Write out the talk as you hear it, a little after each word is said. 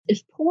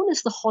If porn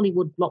is the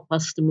Hollywood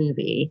blockbuster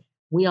movie,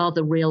 we are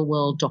the real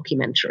world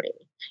documentary.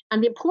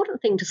 And the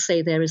important thing to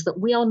say there is that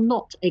we are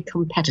not a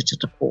competitor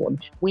to porn.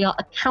 We are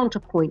a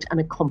counterpoint and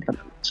a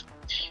complement.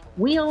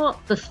 We are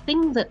the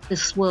thing that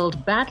this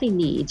world badly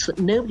needs that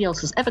nobody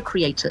else has ever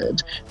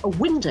created, a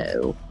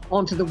window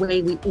onto the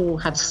way we all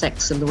have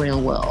sex in the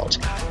real world.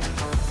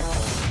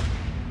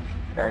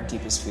 Our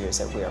deepest fear is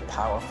that we are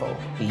powerful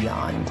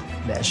beyond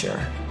measure.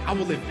 I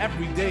will live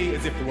every day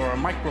as if there were a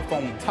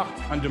microphone tucked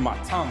under my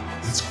tongue.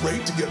 It's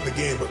great to get in the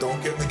game, but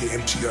don't get in the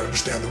game till you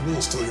understand the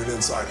rules, till you're an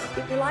insider.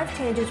 Your life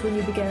changes when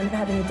you begin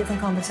having a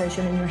different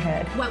conversation in your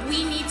head. What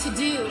we need to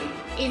do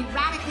in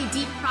radically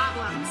deep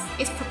problems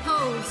is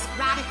propose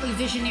radically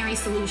visionary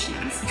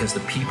solutions. Because the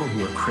people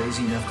who are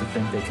crazy enough to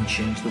think they can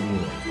change the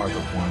world are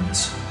the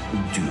ones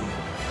who do.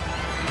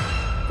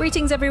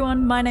 Greetings,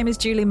 everyone. My name is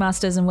Julie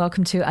Masters, and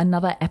welcome to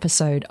another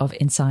episode of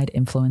Inside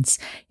Influence,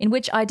 in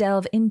which I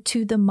delve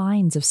into the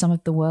minds of some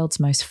of the world's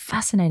most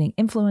fascinating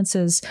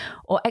influencers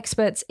or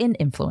experts in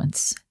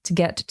influence to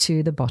get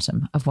to the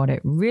bottom of what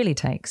it really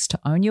takes to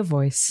own your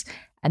voice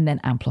and then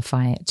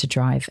amplify it to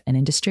drive an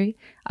industry,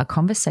 a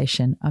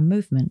conversation, a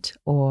movement,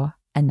 or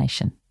a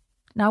nation.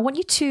 Now, I want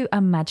you to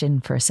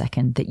imagine for a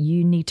second that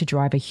you need to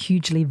drive a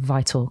hugely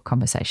vital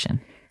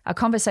conversation. A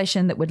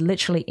conversation that would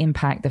literally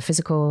impact the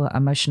physical,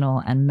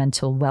 emotional, and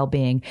mental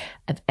well-being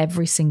of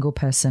every single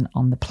person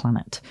on the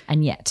planet.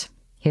 And yet,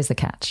 here's the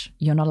catch.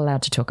 You're not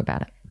allowed to talk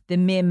about it. The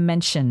mere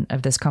mention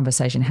of this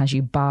conversation has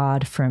you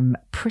barred from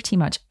pretty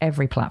much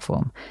every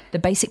platform. The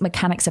basic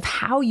mechanics of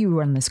how you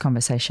run this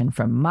conversation,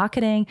 from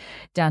marketing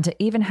down to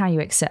even how you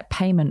accept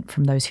payment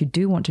from those who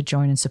do want to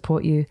join and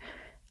support you,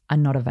 are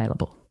not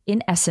available.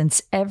 In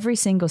essence, every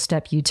single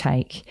step you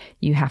take,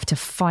 you have to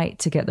fight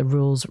to get the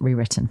rules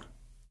rewritten.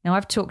 Now,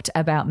 I've talked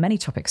about many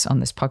topics on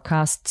this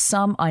podcast.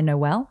 Some I know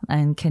well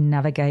and can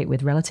navigate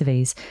with relative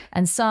ease,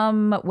 and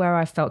some where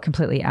I felt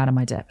completely out of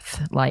my depth,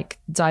 like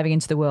diving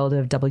into the world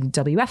of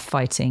WWF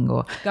fighting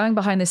or going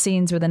behind the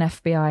scenes with an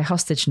FBI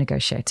hostage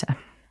negotiator.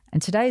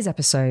 And today's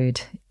episode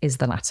is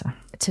the latter.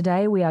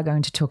 Today, we are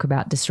going to talk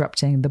about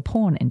disrupting the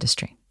porn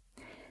industry.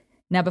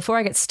 Now, before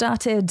I get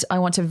started, I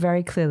want to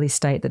very clearly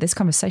state that this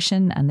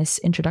conversation and this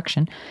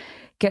introduction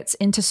gets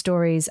into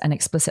stories and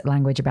explicit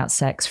language about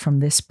sex from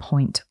this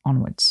point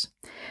onwards.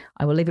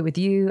 I will leave it with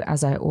you,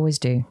 as I always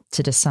do,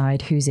 to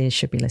decide whose ears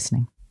should be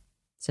listening.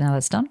 So now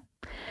that's done,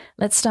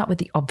 let's start with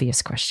the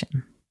obvious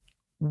question.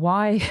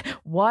 Why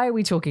are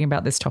we talking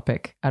about this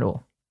topic at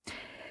all?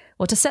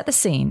 Well, to set the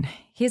scene,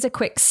 here's a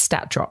quick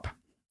stat drop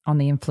on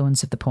the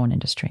influence of the porn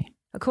industry.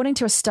 According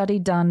to a study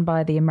done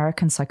by the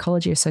American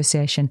Psychology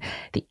Association,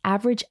 the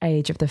average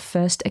age of the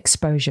first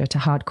exposure to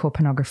hardcore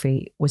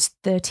pornography was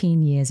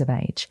 13 years of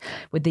age,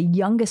 with the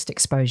youngest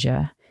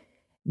exposure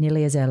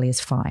nearly as early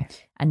as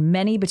 5, and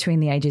many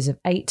between the ages of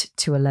 8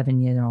 to 11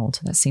 years old.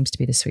 That seems to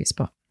be the sweet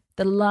spot.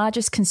 The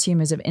largest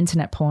consumers of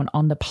internet porn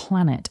on the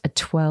planet are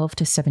 12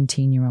 to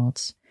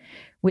 17-year-olds,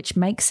 which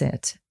makes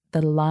it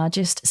the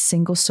largest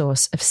single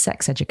source of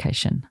sex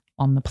education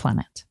on the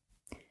planet.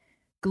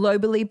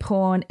 Globally,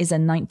 porn is a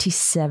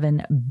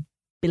 $97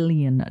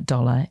 billion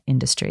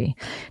industry.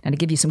 Now, to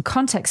give you some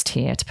context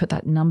here, to put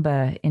that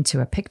number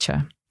into a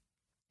picture,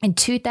 in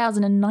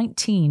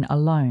 2019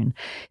 alone,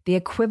 the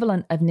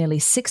equivalent of nearly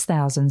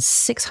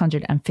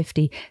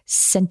 6,650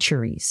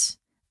 centuries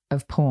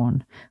of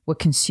porn were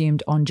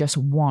consumed on just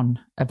one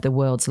of the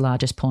world's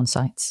largest porn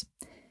sites.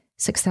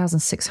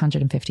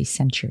 6,650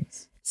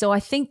 centuries. So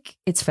I think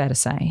it's fair to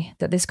say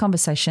that this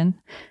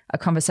conversation, a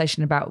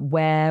conversation about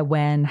where,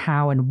 when,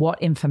 how, and what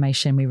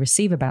information we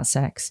receive about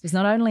sex, is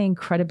not only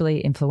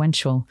incredibly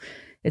influential,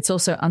 it's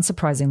also,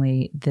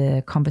 unsurprisingly,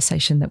 the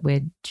conversation that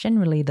we're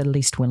generally the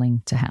least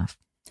willing to have.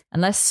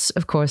 Unless,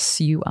 of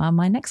course, you are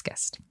my next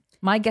guest.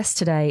 My guest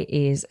today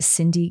is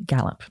Cindy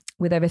Gallop.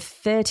 With over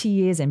 30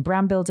 years in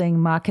brand building,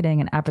 marketing,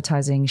 and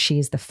advertising, she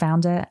is the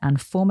founder and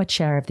former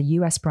chair of the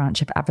US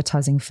branch of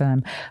advertising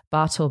firm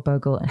Bartle,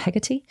 Bogle &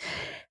 Hegarty,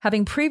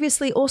 having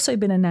previously also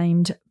been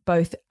named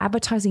both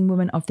Advertising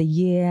Woman of the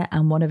Year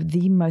and one of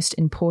the most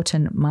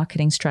important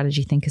marketing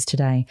strategy thinkers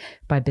today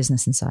by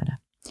Business Insider.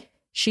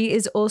 She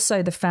is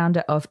also the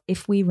founder of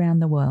If We Ran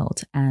the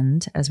World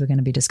and, as we're going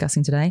to be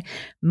discussing today,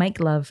 Make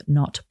Love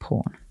Not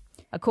Porn.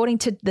 According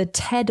to the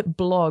TED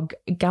blog,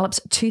 Gallup's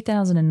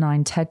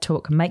 2009 TED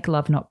Talk, Make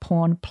Love Not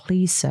Porn,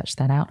 please search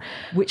that out,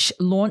 which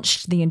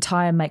launched the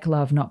entire Make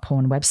Love Not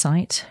Porn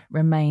website,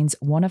 remains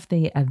one of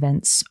the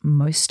events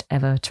most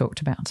ever talked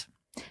about.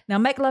 Now,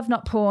 Make Love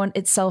Not Porn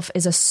itself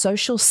is a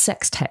social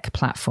sex tech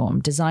platform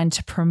designed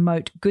to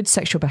promote good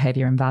sexual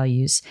behavior and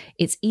values.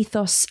 Its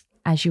ethos,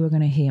 as you are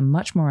going to hear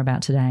much more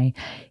about today,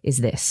 is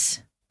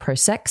this: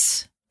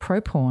 pro-sex,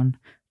 pro-porn,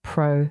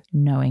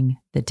 pro-knowing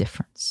the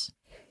difference.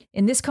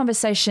 In this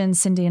conversation,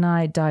 Cindy and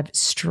I dive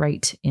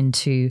straight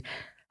into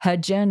her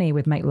journey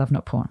with Make Love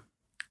Not Porn,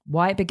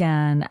 why it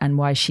began, and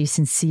why she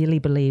sincerely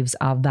believes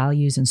our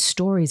values and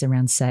stories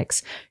around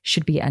sex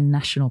should be a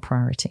national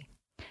priority.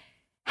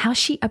 How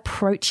she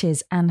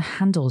approaches and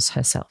handles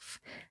herself,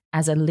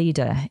 as a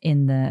leader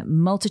in the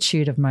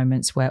multitude of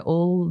moments where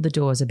all the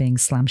doors are being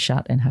slammed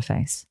shut in her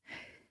face.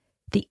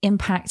 The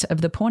impact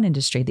of the porn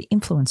industry, the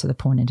influence of the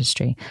porn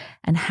industry,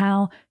 and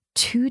how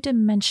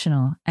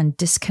two-dimensional and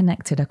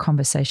disconnected a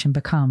conversation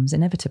becomes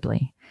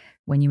inevitably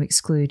when you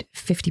exclude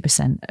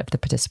 50% of the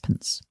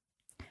participants.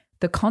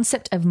 The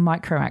concept of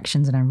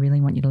microactions, and I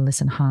really want you to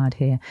listen hard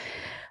here,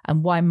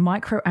 and why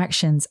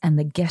microactions and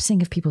the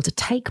getting of people to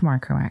take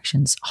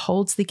microactions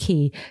holds the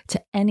key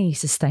to any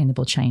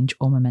sustainable change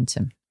or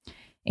momentum,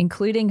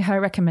 including her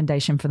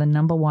recommendation for the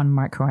number one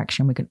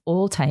microaction we can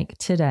all take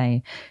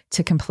today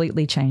to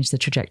completely change the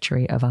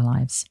trajectory of our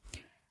lives.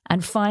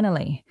 And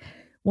finally,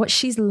 what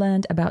she's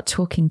learned about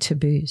talking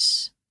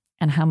taboos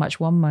and how much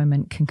one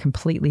moment can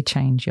completely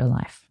change your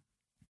life.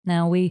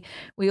 Now, we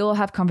all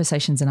have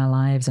conversations in our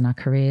lives and our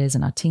careers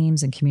and our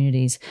teams and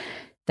communities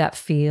that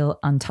feel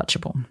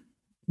untouchable,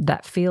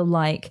 that feel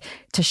like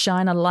to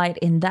shine a light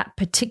in that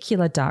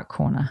particular dark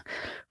corner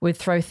would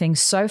throw things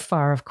so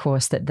far, of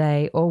course, that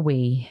they or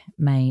we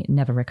may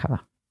never recover.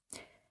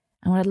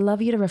 And what I'd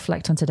love you to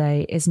reflect on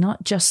today is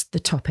not just the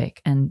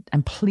topic, and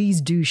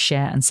please do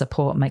share and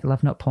support Make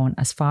Love Not Porn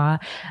as far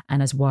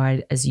and as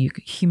wide as you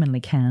humanly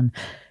can,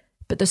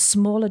 but the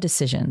smaller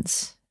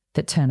decisions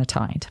that turn a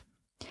tide.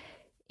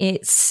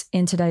 It's,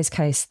 in today's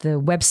case, the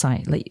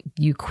website that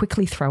you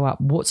quickly throw up,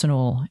 warts and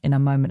all, in a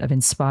moment of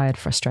inspired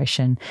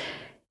frustration.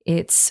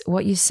 It's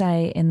what you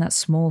say in that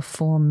small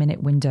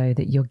 4-minute window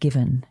that you're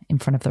given in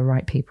front of the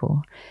right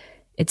people.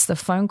 It's the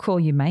phone call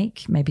you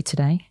make, maybe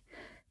today,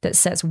 that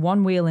sets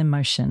one wheel in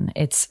motion.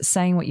 It's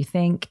saying what you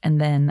think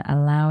and then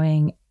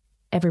allowing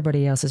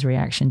everybody else's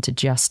reaction to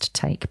just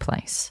take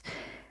place.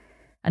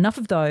 Enough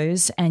of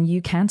those, and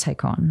you can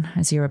take on,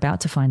 as you're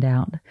about to find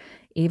out,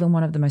 even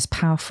one of the most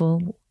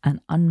powerful and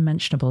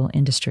unmentionable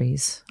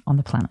industries on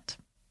the planet.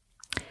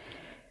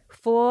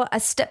 For a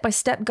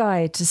step-by-step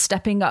guide to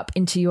stepping up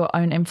into your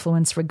own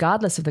influence,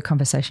 regardless of the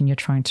conversation you're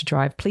trying to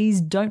drive,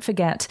 please don't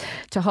forget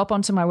to hop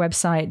onto my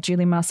website,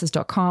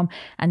 juliemasters.com,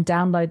 and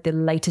download the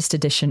latest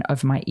edition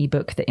of my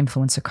ebook, The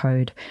Influencer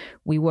Code.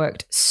 We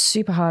worked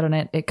super hard on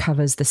it. It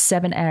covers the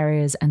 7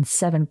 areas and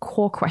 7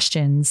 core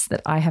questions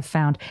that I have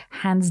found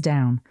hands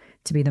down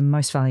to be the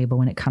most valuable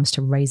when it comes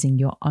to raising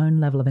your own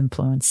level of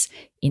influence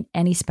in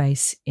any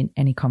space, in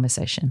any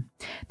conversation.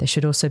 There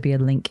should also be a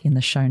link in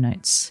the show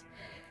notes.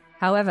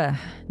 However,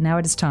 now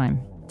it is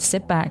time to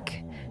sit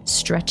back,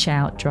 stretch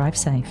out, drive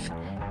safe,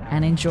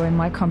 and enjoy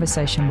my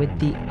conversation with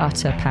the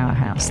utter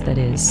powerhouse that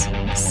is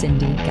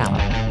Cindy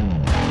Gallop.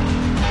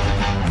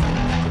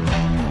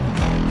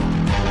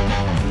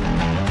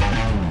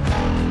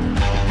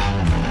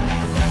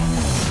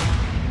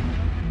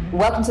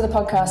 Welcome to the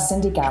podcast,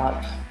 Cindy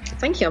Gallop.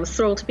 Thank you. I'm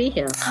thrilled to be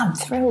here. I'm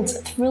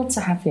thrilled to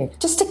have you.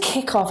 Just to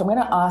kick off, I'm going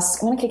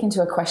to kick into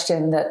a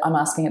question that I'm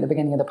asking at the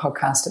beginning of the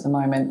podcast at the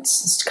moment.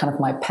 It's kind of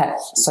my pet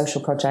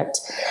social project.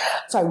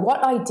 So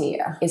what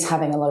idea is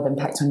having a lot of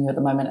impact on you at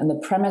the moment? And the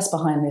premise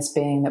behind this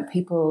being that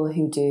people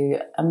who do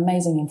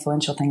amazing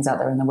influential things out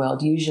there in the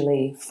world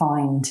usually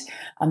find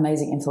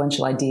amazing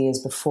influential ideas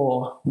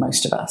before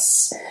most of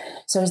us.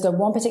 So is there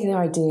one particular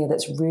idea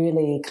that's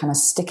really kind of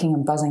sticking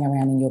and buzzing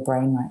around in your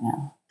brain right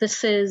now?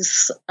 This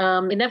is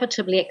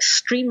inevitably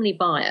extremely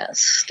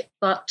biased,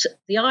 but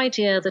the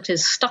idea that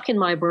is stuck in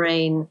my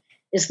brain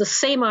is the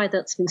same idea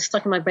that's been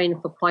stuck in my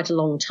brain for quite a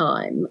long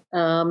time,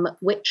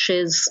 which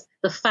is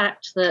the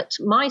fact that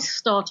my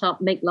startup,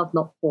 Make Love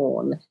Not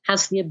Porn,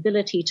 has the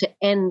ability to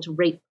end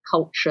rape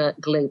culture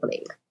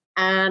globally.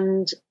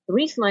 And the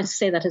reason I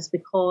say that is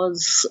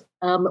because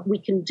we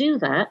can do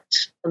that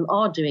and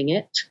are doing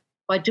it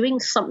by doing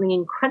something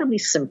incredibly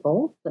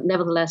simple that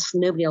nevertheless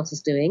nobody else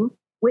is doing,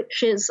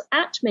 which is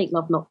at Make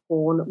Love Not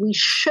Porn, we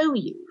show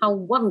you how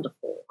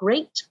wonderful,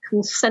 great,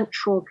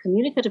 consensual,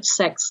 communicative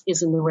sex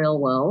is in the real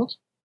world.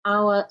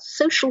 Our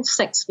social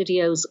sex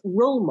videos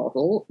role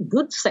model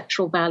good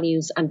sexual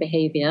values and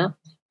behavior,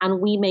 and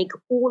we make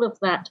all of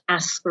that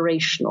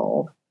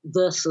aspirational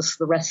versus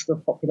the rest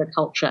of popular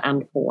culture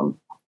and porn.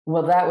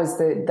 Well, that is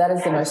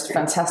the most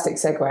fantastic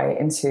segue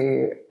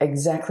into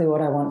exactly what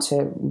I want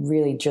to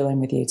really drill in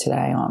with you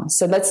today on.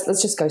 So let's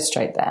just go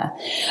straight there.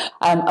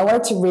 I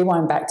wanted to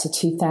rewind back to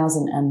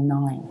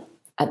 2009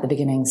 at the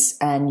beginnings,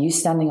 and you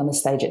standing on the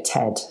stage at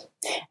TED,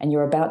 and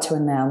you're about to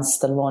announce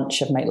the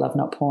launch of Make Love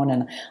Not Porn,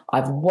 and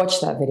I've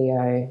watched that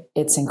video.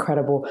 It's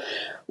incredible.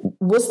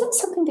 Was that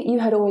something that you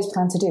had always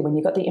planned to do when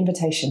you got the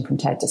invitation from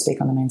TED to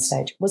speak on the main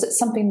stage? Was it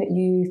something that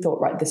you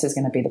thought, right, this is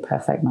going to be the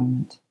perfect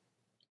moment?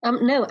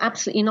 No,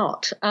 absolutely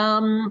not.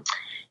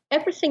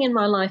 Everything in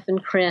my life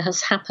and career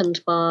has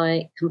happened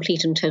by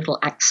complete and total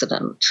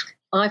accident.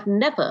 I've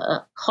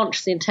never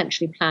consciously,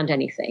 intentionally planned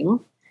anything.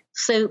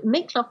 So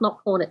Make Love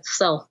Not Porn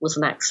itself was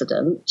an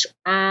accident,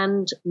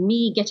 and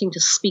me getting to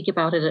speak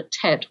about it at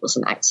TED was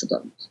an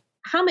accident.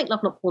 How Make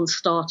Love Not Porn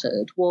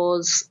started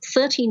was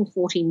 13,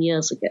 14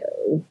 years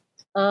ago.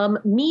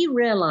 Me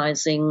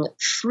realizing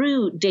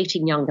through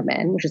dating younger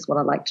men, which is what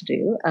I like to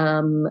do,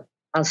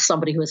 as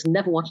somebody who has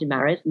never wanted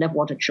married, never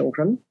wanted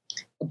children,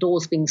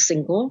 adores being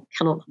single,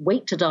 cannot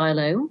wait to die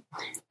alone,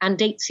 and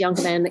dates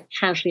younger men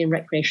casually and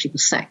recreationally for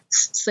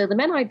sex. So the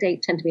men I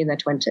date tend to be in their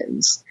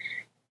 20s.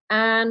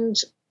 And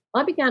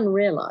I began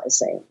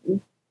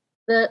realizing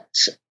that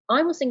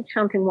I was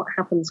encountering what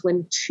happens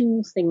when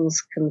two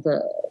things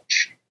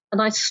converge.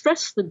 And I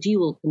stress the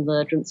dual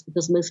convergence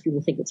because most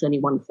people think it's only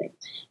one thing.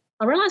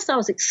 I realized I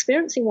was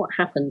experiencing what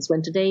happens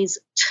when today's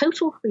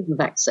total freedom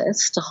of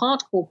access to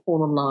hardcore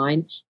porn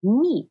online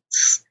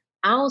meets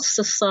our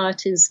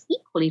society's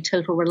equally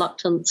total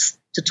reluctance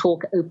to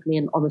talk openly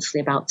and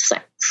honestly about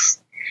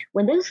sex.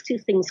 When those two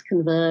things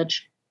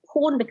converge,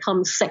 porn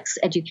becomes sex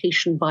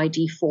education by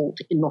default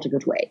in not a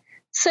good way.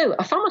 So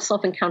I found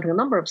myself encountering a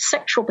number of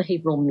sexual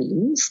behavioral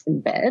memes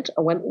in bed.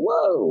 I went,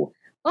 whoa,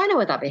 I know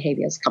where that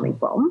behavior is coming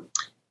from.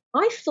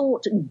 I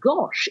thought,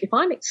 gosh, if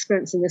I'm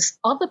experiencing this,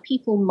 other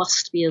people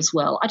must be as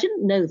well. I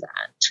didn't know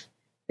that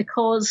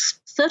because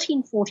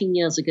 13, 14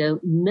 years ago,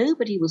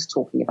 nobody was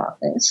talking about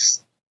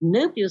this.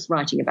 Nobody was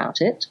writing about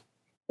it.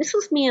 This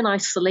was me in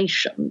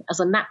isolation as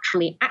a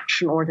naturally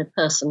action-oriented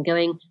person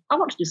going, I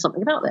want to do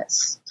something about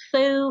this.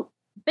 So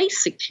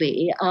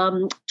basically,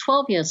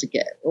 12 years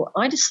ago,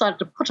 I decided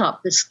to put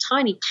up this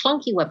tiny,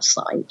 clunky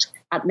website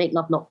at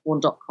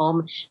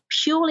makelovenotporn.com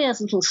purely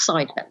as a little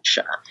side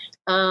venture.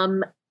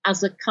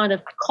 As a kind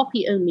of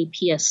copy-only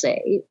PSA,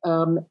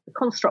 the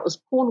construct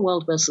was porn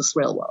world versus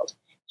real world.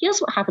 Here's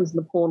what happens in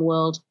the porn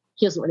world.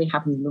 Here's what really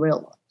happens in the real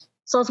world.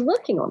 So I was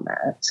working on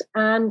that,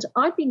 and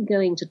I've been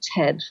going to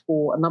TED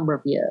for a number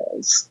of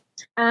years.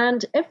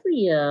 And every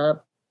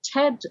year,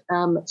 TED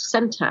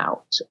sent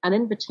out an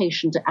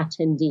invitation to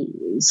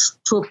attendees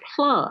to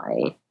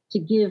apply to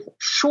give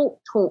short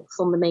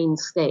talks on the main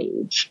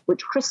stage,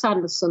 which Chris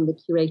Anderson, the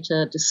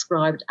curator,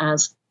 described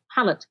as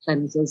palate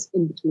cleansers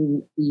in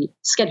between the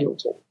scheduled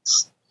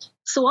talks.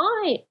 So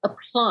I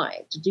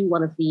applied to do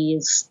one of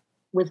these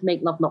with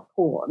Make Love Not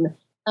Porn,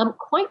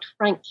 quite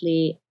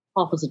frankly,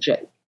 half as a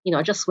joke. You know,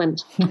 I just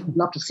went, I'd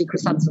love to see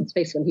Chris Anderson's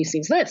face when he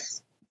sees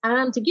this.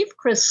 And to give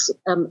Chris,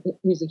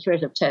 who's the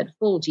curator of TED,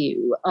 full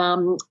due,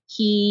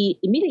 he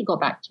immediately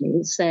got back to me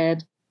and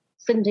said,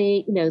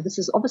 Cindy, you know, this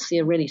is obviously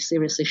a really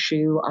serious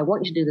issue. I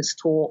want you to do this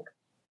talk.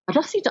 I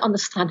just need to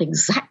understand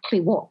exactly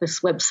what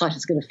this website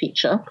is going to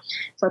feature.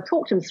 So I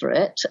talked him through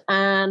it,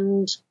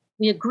 and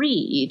we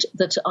agreed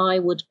that I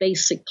would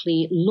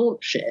basically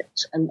launch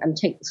it and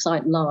take the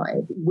site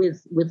live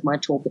with my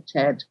talk at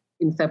TED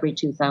in February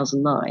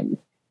 2009.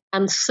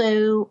 And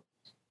so,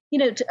 you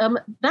know,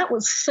 that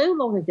was so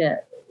long ago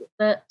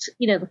that,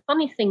 you know, the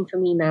funny thing for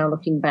me now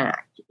looking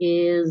back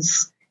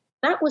is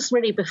that was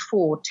really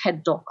before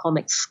TED.com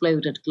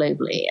exploded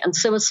globally. And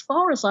so as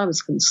far as I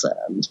was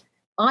concerned,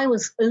 I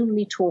was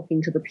only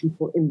talking to the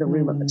people in the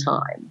room at the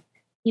time.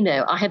 You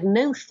know, I had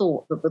no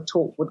thought that the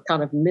talk would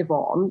kind of live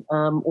on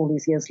all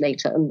these years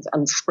later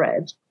and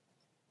spread.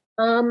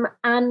 You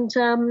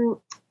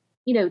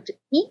know,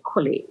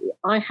 equally,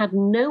 I had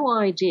no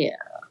idea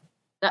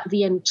that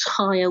the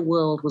entire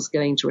world was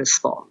going to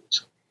respond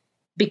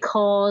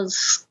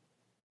because,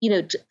 you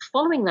know,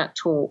 following that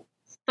talk,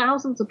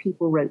 thousands of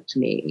people wrote to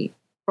me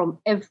from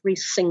every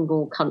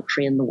single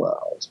country in the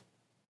world.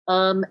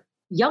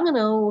 Young and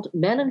old,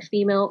 male and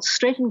female,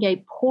 straight and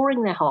gay,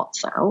 pouring their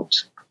hearts out,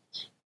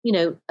 you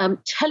know,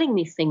 telling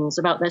me things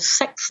about their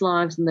sex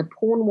lives and their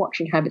porn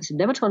watching habits they'd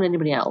never told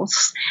anybody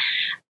else.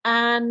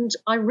 And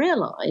I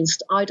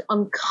realized I'd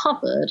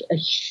uncovered a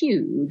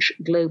huge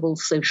global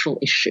social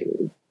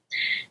issue.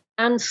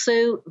 And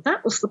so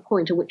that was the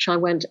point at which I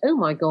went, oh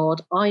my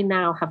God, I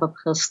now have a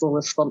personal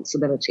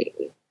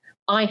responsibility.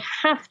 I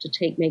have to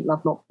take Make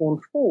Love Not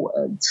Porn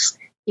forwards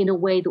in a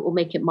way that will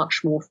make it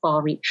much more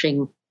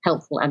far-reaching,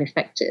 helpful and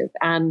effective.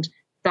 And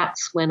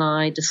that's when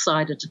I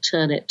decided to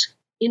turn it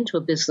into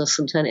a business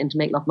and turn it into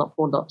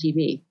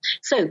makelovenotporn.tv.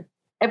 So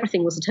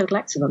everything was a total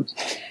accident.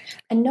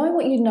 And knowing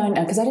what you know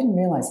now, because I didn't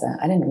realize that.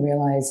 I didn't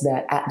realize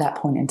that at that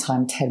point in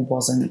time, TED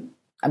wasn't,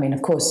 I mean,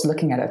 of course,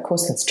 looking at it, of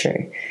course that's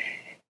true.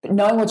 But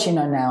knowing what you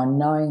know now and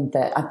knowing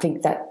that, I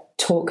think that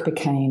talk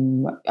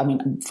became, I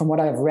mean, from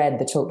what I've read,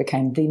 the talk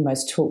became the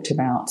most talked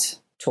about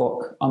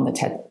talk on the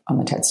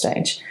TED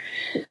stage.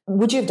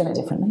 Would you have done it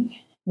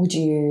differently?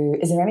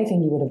 Is there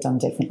anything you would have done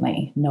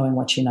differently knowing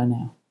what you know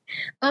now?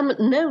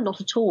 No, not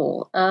at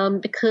all.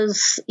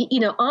 Because,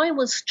 you know, I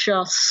was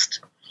just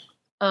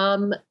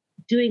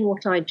doing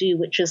what I do,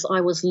 which is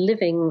I was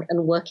living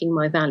and working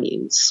my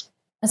values.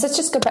 And so let's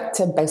just go back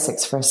to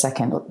basics for a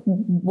second.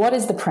 What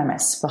is the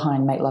premise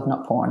behind Make Love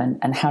Not Porn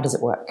and how does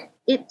it work?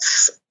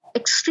 It's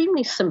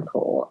extremely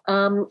simple.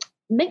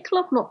 Make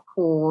Love Not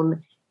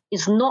Porn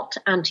is not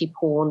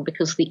anti-porn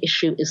because the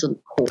issue isn't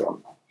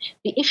porn.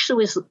 The issue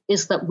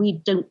is that we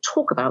don't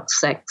talk about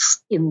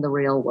sex in the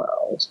real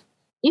world.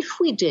 If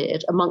we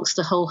did, amongst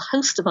a whole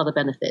host of other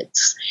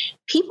benefits,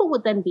 people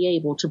would then be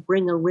able to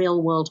bring a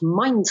real-world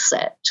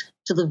mindset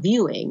to the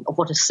viewing of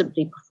what is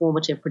simply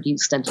performative,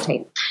 produced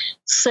entertainment.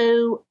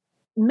 So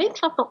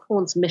Make Love Not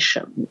Porn's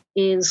mission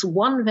is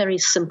one very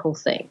simple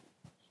thing: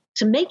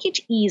 to make it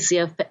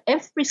easier for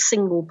every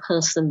single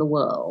person in the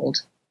world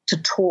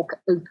to talk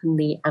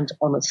openly and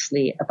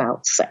honestly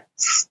about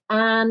sex.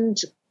 And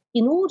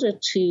in order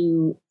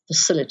to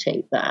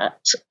facilitate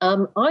that,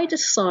 I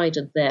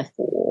decided,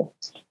 therefore,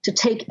 to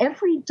take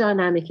every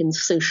dynamic in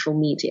social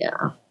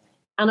media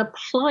and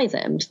apply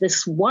them to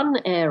this one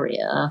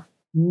area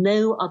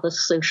no other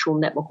social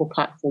network or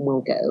platform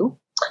will go,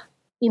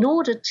 in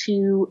order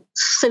to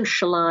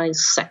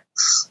socialize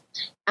sex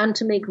and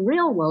to make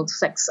real-world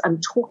sex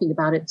and talking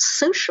about it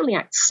socially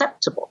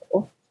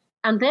acceptable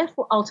and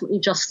therefore ultimately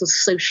just as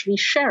socially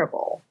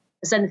shareable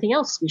as anything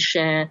else we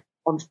share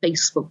on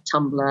Facebook,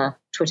 Tumblr,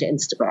 Twitter,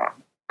 Instagram.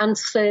 And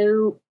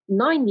so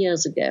 9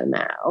 years ago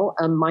now,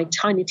 my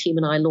tiny team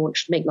and I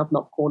launched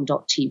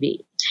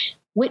MakeLoveNotPorn.tv,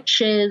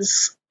 which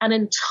is an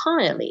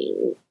entirely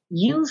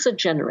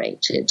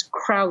user-generated,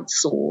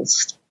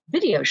 crowdsourced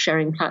video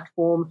sharing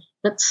platform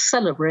that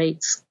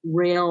celebrates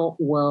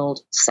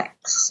real-world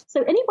sex.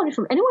 So anybody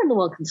from anywhere in the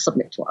world can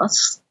submit to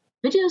us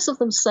videos of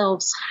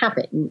themselves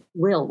having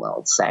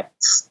real-world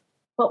sex,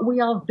 but we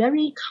are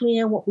very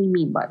clear what we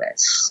mean by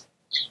this.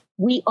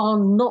 We are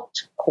not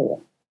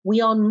porn.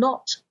 We are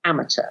not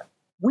amateur.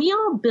 We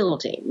are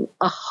building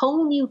a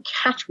whole new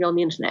category on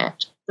the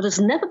internet that has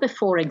never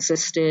before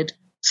existed,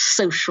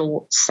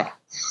 social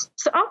sex.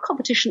 So our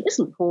competition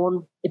isn't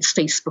porn, it's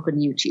Facebook and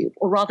YouTube.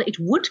 Or rather, it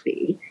would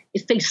be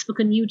if Facebook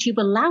and YouTube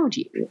allowed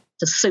you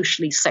to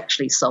socially,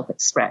 sexually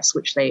self-express,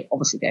 which they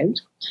obviously don't.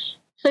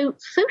 So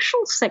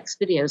social sex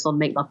videos on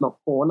Make Love Not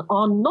Porn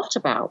are not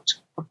about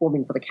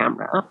performing for the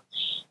camera.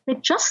 They're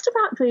just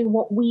about doing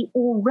what we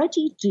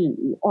already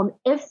do on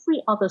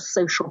every other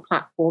social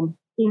platform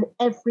in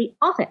every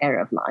other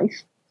area of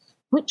life,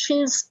 which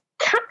is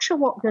capture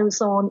what goes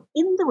on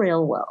in the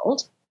real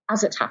world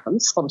as it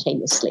happens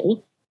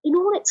spontaneously in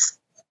all its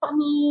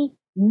funny,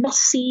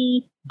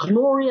 messy,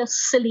 glorious,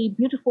 silly,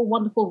 beautiful,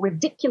 wonderful,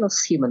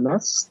 ridiculous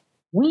humanness.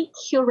 We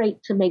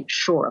curate to make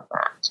sure of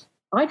that.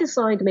 I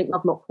designed Make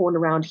Love Not Porn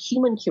around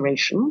human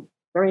curation,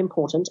 very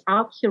important.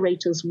 Our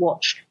curators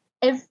watch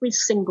every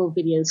single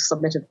video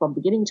submitted from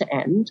beginning to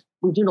end.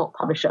 We do not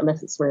publish it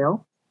unless it's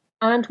real.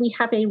 And we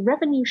have a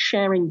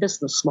revenue-sharing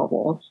business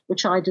model,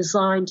 which I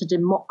designed to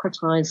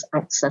democratize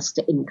access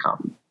to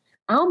income.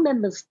 Our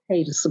members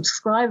pay to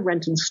subscribe,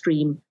 rent, and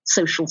stream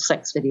social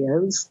sex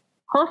videos.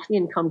 Half the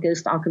income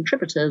goes to our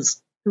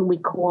contributors, whom we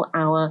call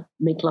our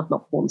Make Love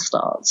Not Porn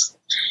stars.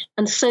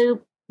 And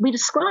so we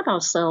describe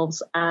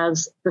ourselves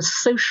as the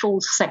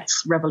social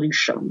sex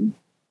revolution.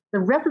 The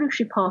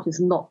revolutionary part is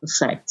not the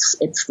sex,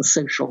 it's the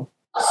social.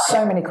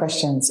 So many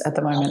questions at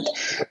the moment.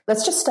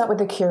 Let's just start with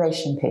the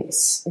curation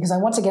piece, because I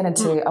want to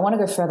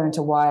go further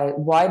into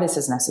why this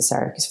is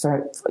necessary.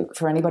 Because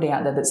for anybody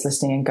out there that's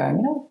listening and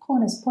going,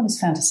 porn is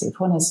fantasy.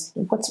 Porn is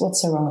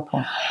what's so wrong with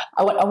porn?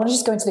 I want to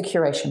just go into the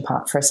curation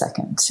part for a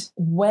second.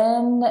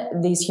 When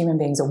these human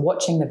beings are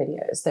watching the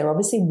videos, they're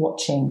obviously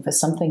watching for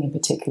something in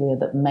particular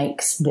that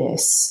makes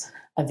this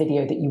a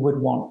video that you would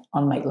want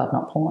on Make Love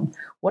Not Porn.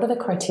 What are the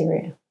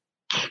criteria?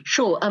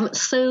 Sure.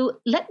 So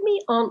let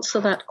me answer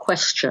that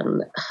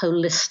question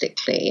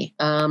holistically,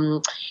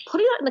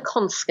 putting that in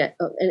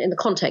the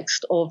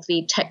context of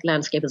the tech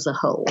landscape as a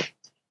whole.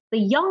 The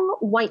young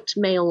white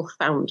male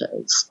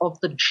founders of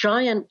the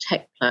giant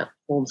tech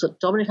platforms that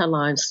dominate our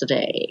lives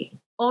today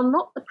are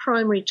not the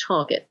primary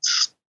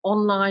targets,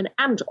 online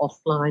and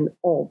offline,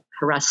 of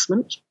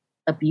harassment,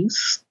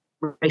 abuse,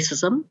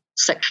 racism,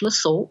 sexual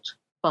assault,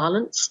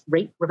 violence,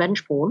 rape,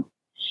 revenge porn.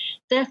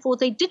 Therefore,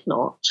 they did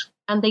not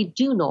and they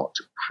do not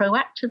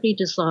proactively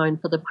design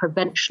for the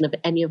prevention of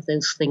any of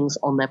those things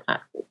on their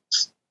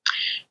platforms.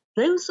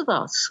 Those of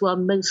us who are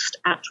most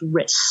at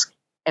risk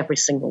every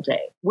single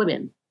day,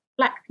 women,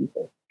 Black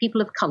people,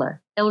 people of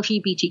color,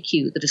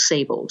 LGBTQ, the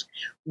disabled,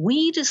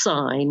 we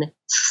design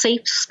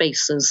safe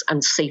spaces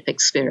and safe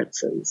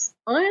experiences.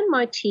 I and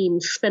my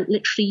team spent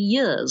literally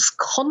years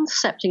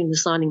concepting and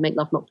designing Make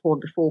Love Not Porn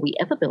before we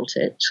ever built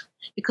it,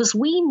 because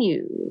we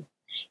knew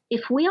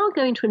if we are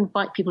going to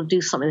invite people to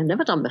do something they've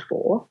never done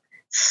before,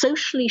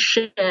 socially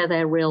share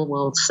their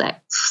real-world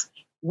sex,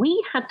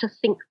 we had to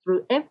think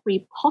through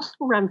every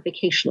possible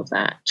ramification of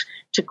that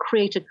to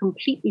create a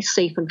completely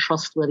safe and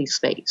trustworthy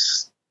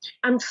space.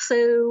 And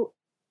so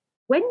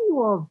when you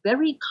are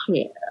very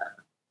clear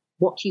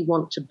what you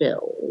want to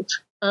build,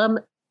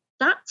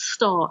 that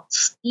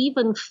starts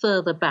even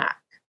further back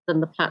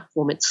than the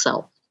platform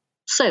itself.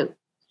 So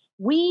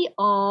we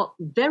are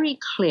very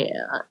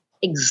clear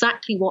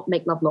exactly what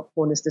Make Love Not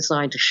Porn is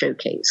designed to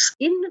showcase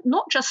in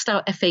not just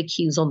our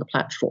FAQs on the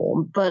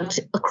platform, but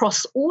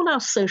across all our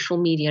social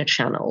media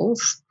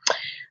channels.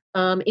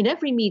 In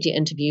every media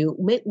interview,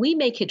 we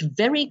make it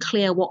very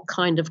clear what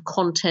kind of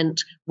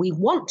content we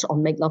want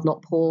on Make Love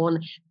Not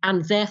Porn,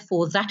 and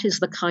therefore that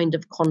is the kind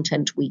of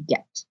content we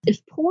get.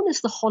 If porn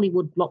is the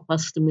Hollywood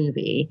blockbuster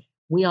movie,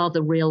 we are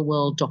the real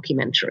world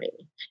documentary.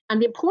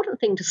 And the important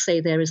thing to say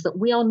there is that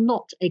we are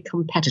not a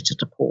competitor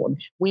to porn.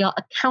 We are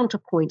a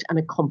counterpoint and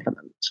a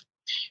complement.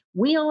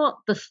 We are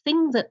the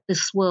thing that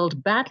this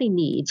world badly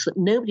needs that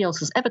nobody else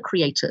has ever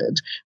created,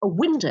 a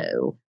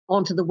window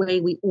onto the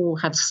way we all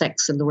have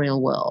sex in the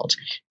real world.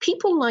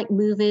 People like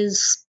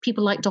movies,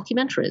 people like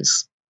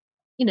documentaries.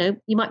 You know,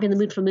 you might be in the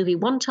mood for a movie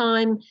one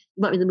time,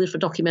 you might be in the mood for a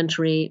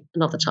documentary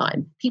another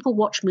time. People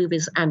watch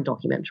movies and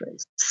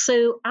documentaries.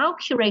 So our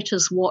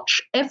curators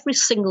watch every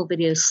single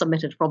video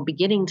submitted from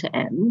beginning to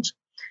end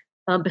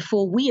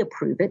before we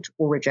approve it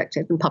or reject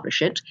it and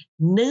publish it.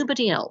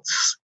 Nobody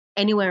else,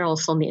 anywhere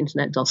else on the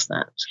internet does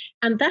that.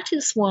 And that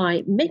is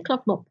why Make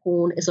Love Not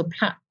Porn is a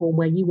platform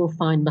where you will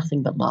find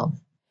nothing but love.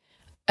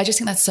 I just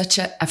think that's such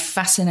a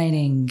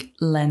fascinating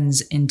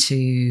lens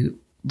into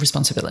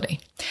responsibility,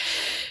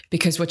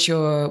 because what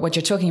you're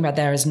talking about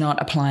there is not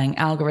applying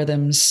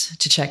algorithms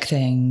to check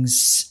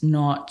things,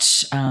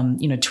 not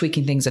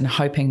tweaking things and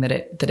hoping that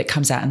it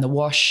comes out in the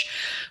wash.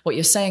 What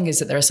you're saying is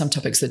that there are some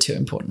topics that are too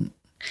important,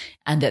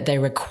 and that they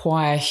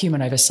require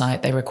human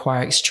oversight. They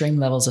require extreme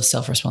levels of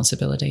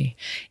self-responsibility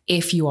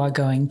if you are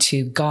going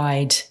to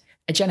guide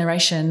a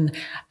generation,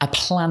 a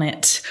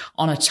planet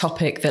on a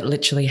topic that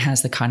literally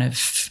has the kind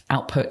of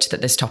output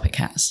that this topic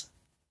has.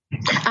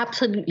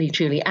 Absolutely,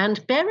 Julie.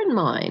 And bear in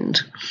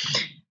mind,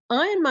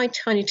 I and my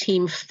tiny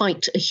team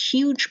fight a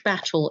huge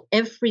battle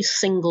every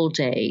single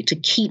day to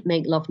keep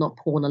Make Love Not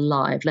Porn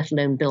alive, let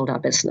alone build our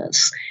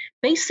business.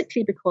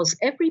 Basically because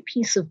every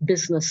piece of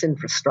business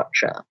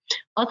infrastructure,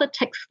 other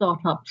tech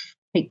startups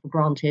take for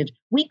granted,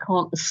 we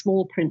can't. The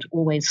small print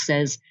always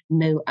says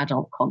no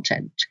adult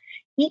content.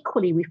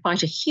 Equally, we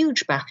fight a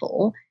huge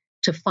battle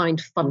to find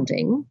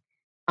funding.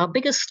 Our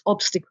biggest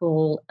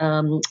obstacle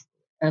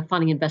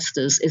finding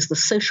investors is the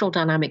social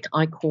dynamic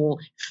I call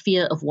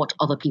fear of what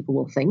other people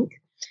will think.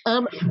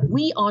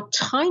 We are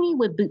tiny,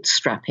 we're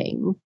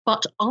bootstrapping,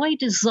 but I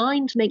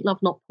designed Make Love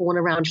Not Porn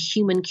around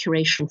human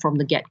curation from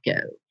the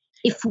get-go.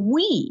 If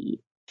we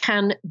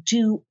can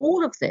do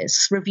all of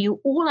this,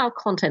 review all our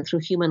content through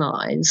human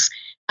eyes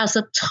as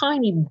a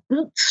tiny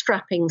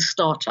bootstrapping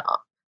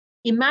startup,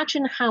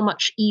 imagine how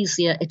much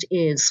easier it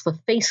is for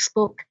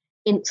Facebook,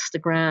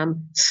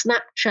 Instagram,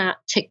 Snapchat,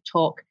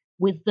 TikTok,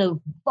 with the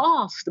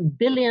vast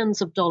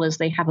billions of dollars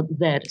they have at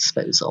their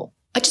disposal.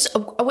 As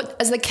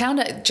the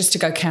counter, just to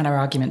go counter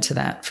argument to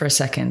that for a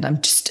second,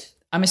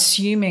 I'm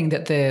assuming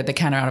that the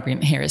counter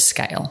argument here is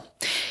scale,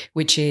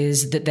 which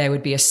is that there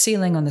would be a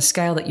ceiling on the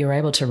scale that you're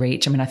able to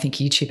reach. I mean, I think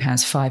YouTube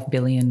has 5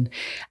 billion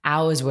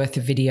hours worth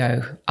of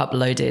video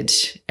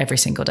uploaded every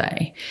single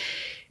day.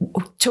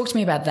 Talk to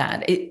me about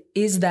that.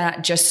 Is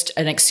that just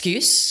an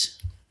excuse?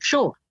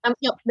 Sure.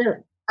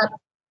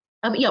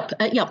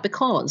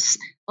 Because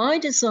I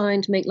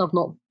designed Make Love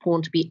Not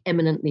Porn to be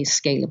eminently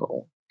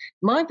scalable.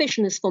 My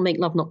vision is for Make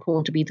Love Not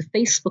Porn to be the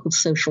Facebook of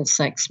social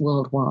sex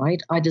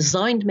worldwide. I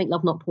designed Make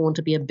Love Not Porn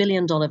to be $1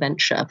 billion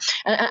venture.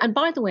 And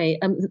by the way,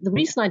 the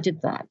reason I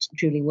did that,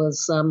 Julie,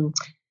 was, I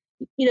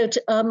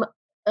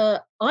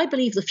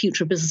believe the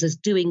future of business is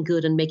doing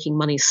good and making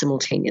money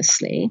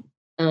simultaneously.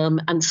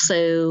 And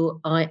so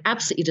I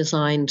absolutely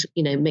designed,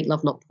 Make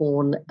Love Not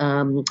Porn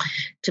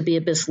to be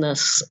a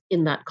business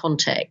in that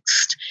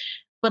context.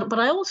 But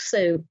I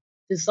also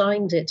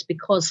designed it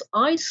because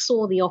I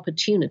saw the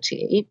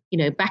opportunity,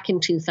 back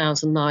in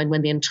 2009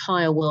 when the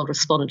entire world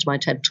responded to my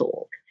TED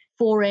Talk,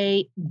 for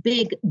a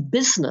big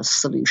business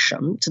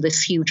solution to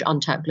this huge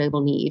untapped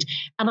global need.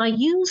 And I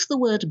use the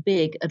word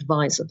big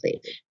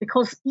advisedly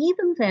because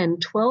even then,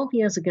 12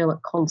 years ago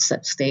at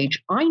concept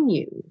stage, I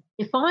knew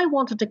if I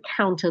wanted to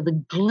counter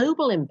the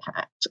global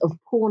impact of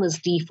porn as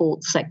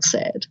default sex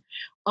ed,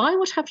 I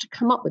would have to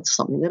come up with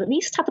something that at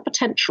least had the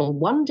potential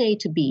one day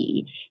to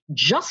be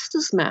just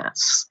as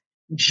mass,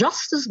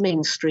 just as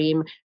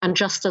mainstream, and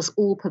just as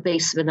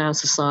all-pervasive in our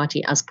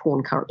society as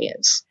porn currently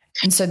is.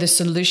 And so the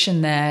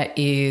solution there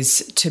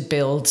is to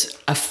build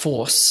a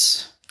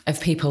force of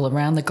people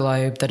around the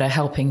globe that are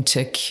helping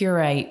to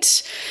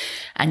curate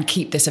and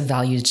keep this a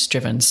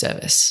values-driven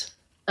service.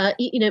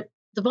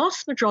 The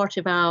vast majority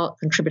of our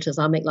contributors,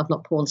 our Make Love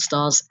Not Porn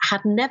stars,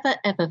 had never,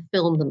 ever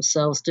filmed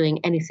themselves doing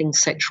anything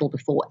sexual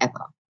before,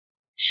 ever.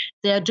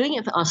 They are doing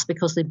it for us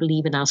because they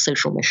believe in our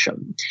social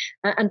mission.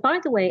 And by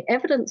the way,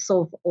 evidence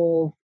of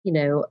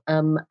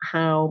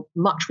how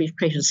much we've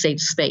created a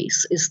safe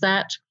space is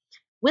that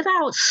with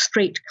our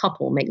straight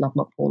couple, Make Love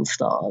Not Porn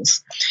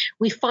stars,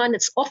 we find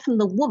it's often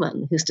the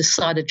woman who's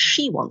decided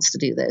she wants to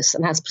do this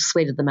and has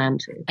persuaded the man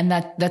to. And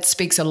that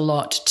speaks a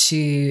lot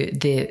to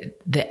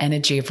the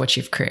energy of what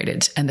you've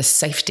created and the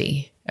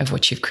safety of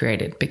what you've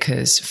created,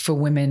 because for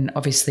women,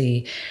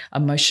 obviously,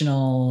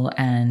 emotional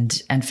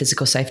and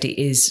physical safety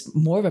is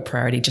more of a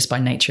priority just by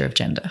nature of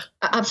gender.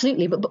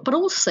 Absolutely, but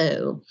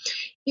also,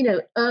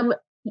 the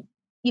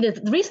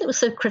reason it was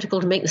so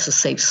critical to make this a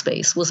safe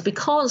space was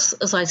because,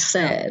 as I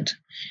said,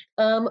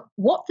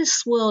 what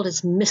this world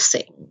is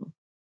missing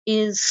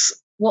is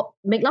what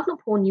Make Love Not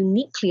Porn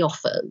uniquely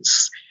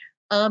offers,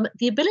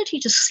 the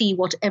ability to see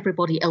what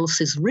everybody else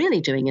is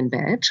really doing in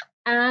bed,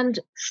 and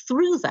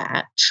through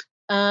that,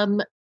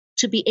 to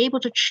be able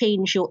to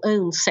change your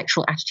own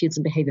sexual attitudes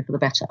and behavior for the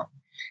better.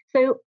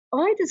 So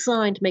I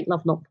designed Make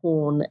Love Not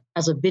Porn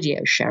as a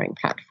video sharing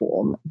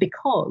platform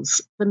because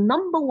the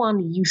number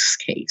one use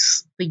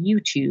case for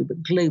YouTube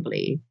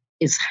globally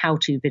is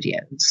how-to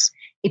videos.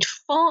 It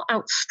far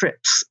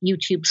outstrips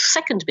YouTube's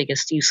second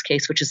biggest use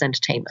case, which is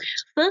entertainment.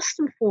 First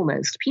and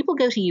foremost, people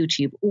go to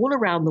YouTube all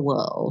around the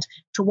world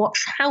to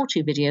watch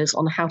how-to videos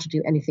on how to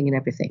do anything and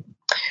everything.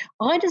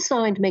 I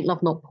designed Make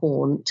Love Not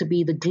Porn to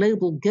be the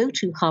global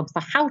go-to hub for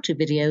how-to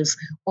videos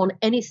on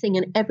anything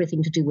and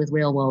everything to do with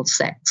real-world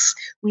sex.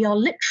 We are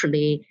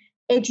literally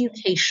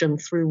education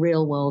through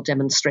real-world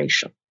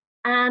demonstration.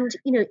 And,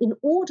 in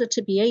order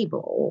to be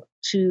able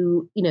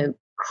to,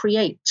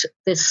 create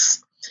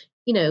this,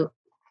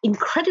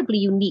 incredibly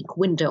unique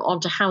window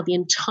onto how the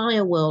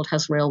entire world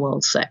has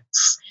real-world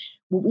sex,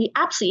 we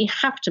absolutely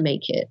have to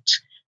make it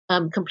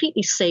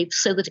completely safe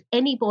so that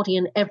anybody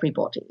and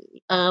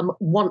everybody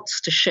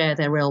wants to share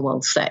their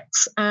real-world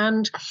sex.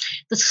 And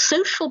the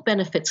social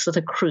benefits that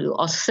accrue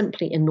are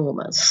simply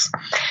enormous.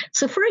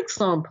 So, for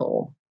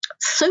example,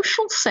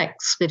 social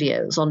sex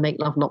videos on Make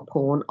Love Not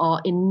Porn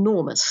are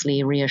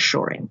enormously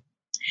reassuring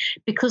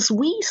because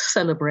we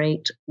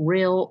celebrate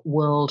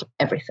real-world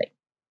everything.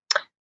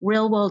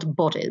 Real-world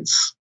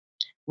bodies,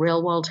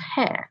 real-world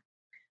hair,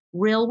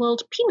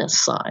 real-world penis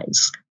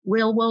size,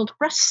 real-world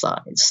breast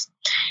size.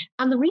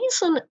 And the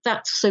reason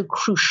that's so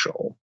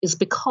crucial is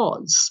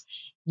because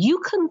you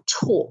can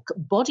talk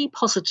body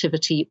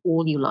positivity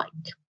all you like.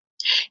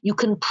 You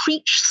can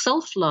preach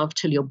self-love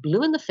till you're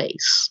blue in the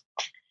face.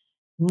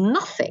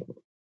 Nothing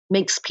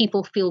makes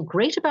people feel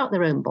great about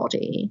their own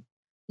body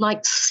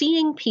like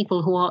seeing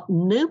people who are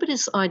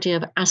nobody's idea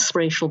of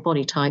aspirational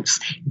body types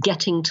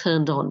getting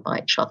turned on by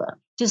each other,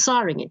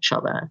 desiring each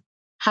other,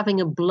 having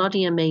a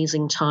bloody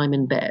amazing time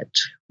in bed.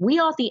 We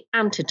are the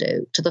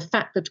antidote to the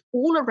fact that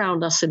all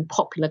around us in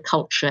popular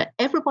culture,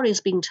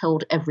 everybody's being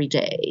told every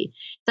day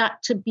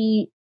that to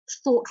be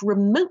thought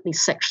remotely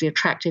sexually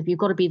attractive, you've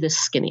got to be this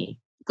skinny.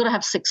 You've got to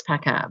have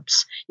six-pack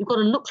abs. You've got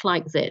to look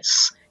like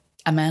this.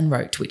 A man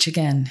wrote, which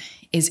again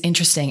is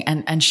interesting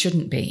and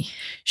shouldn't be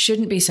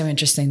so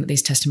interesting that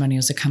these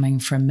testimonials are coming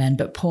from men,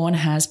 but porn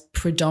has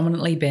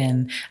predominantly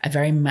been a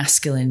very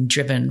masculine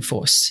driven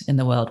force in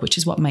the world, which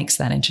is what makes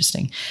that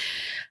interesting.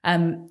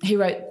 He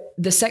wrote,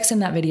 the sex in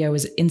that video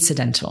was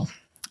incidental.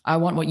 I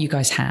want what you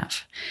guys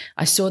have.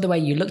 I saw the way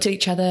you looked at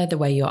each other, the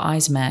way your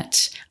eyes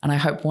met, and I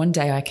hope one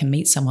day I can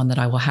meet someone that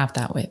I will have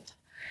that with.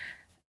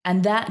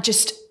 And that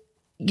just,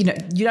 you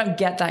don't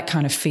get that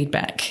kind of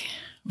feedback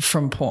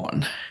from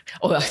porn,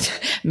 or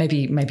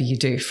maybe you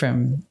do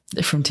from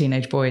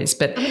teenage boys,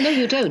 but no,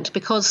 you don't,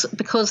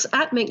 because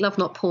at Make Love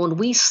Not Porn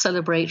we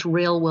celebrate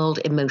real world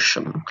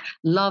emotion,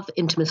 love,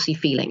 intimacy,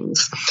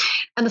 feelings.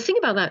 And the thing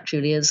about that,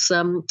 Julie, is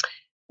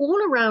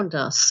all around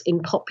us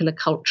in popular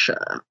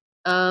culture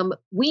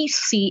we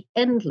see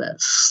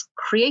endless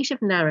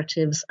creative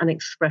narratives and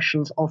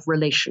expressions of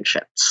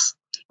relationships,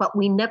 but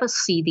we never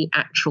see the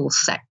actual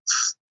sex.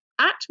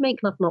 At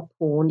Make Love Not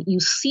Porn,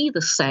 you see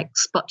the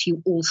sex, but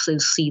you also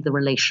see the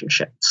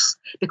relationships.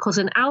 Because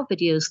in our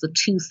videos, the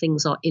two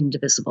things are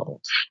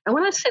indivisible. And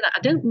when I say that,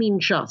 I don't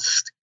mean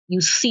just you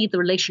see the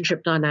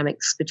relationship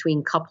dynamics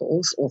between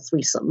couples or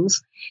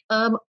threesomes.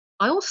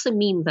 I also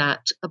mean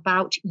that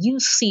about you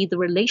see the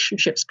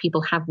relationships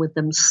people have with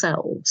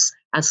themselves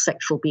as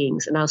sexual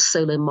beings in our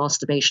solo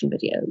masturbation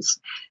videos.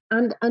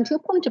 And to your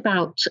point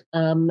about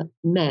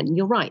men,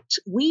 you're right.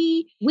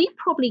 We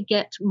probably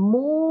get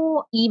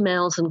more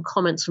emails and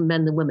comments from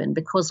men than women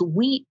because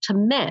to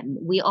men,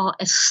 we are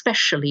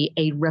especially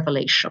a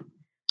revelation.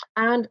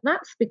 And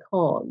that's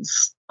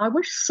because I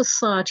wish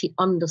society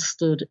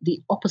understood the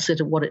opposite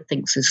of what it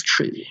thinks is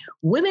true.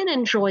 Women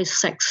enjoy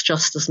sex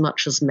just as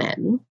much as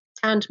men,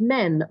 and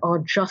men are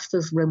just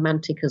as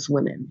romantic as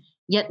women.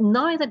 Yet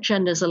neither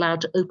gender is allowed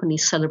to openly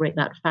celebrate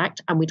that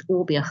fact, and we'd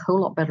all be a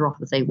whole lot better off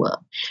if they were.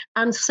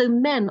 And so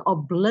men are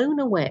blown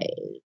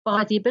away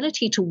by the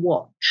ability to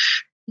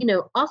watch,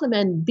 other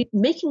men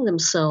making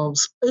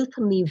themselves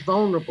openly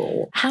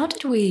vulnerable. How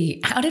did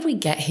we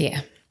get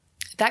here?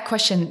 That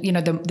question,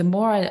 the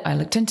more I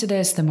looked into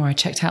this, the more I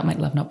checked out Make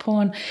Love Not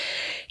Porn,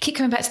 keep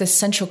coming back to this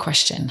central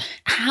question.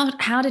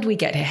 How did we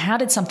get here? How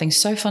did something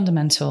so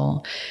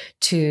fundamental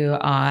to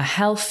our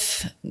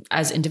health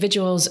as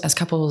individuals, as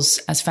couples,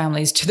 as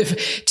families, to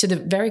the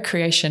very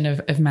creation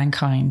of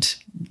mankind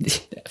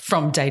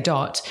from day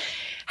dot,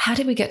 how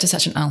did we get to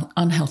such an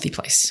unhealthy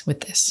place with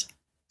this?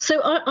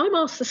 So I'm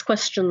asked this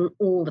question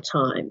all the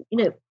time.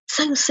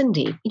 So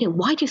Cindy,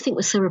 why do you think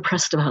we're so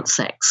repressed about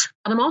sex?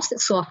 And I'm asked it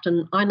so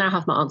often, I now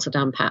have my answer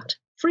down pat.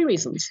 3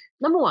 reasons.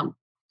 Number 1,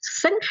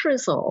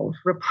 centuries of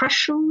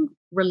repression,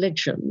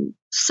 religion,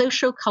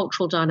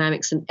 socio-cultural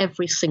dynamics in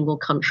every single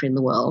country in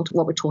the world.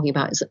 What we're talking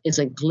about is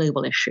a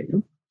global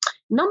issue.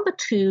 Number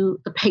 2,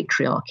 the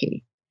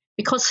patriarchy.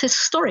 Because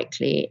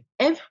historically,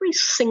 every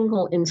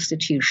single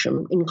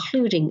institution,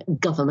 including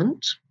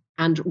government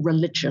and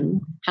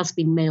religion, has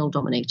been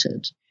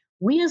male-dominated.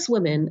 We as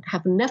women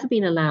have never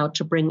been allowed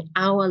to bring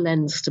our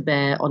lens to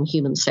bear on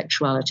human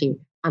sexuality,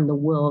 and the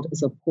world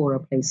is a poorer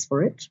place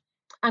for it.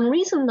 And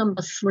reason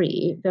number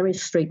 3, very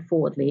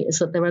straightforwardly, is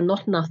that there are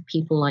not enough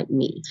people like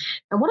me.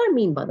 And what I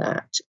mean by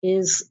that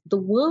is the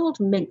world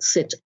makes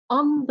it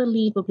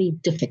unbelievably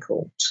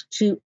difficult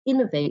to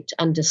innovate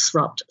and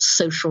disrupt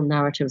social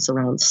narratives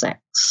around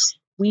sex.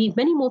 We need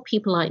many more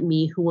people like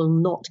me who will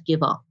not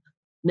give up,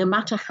 no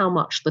matter how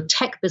much the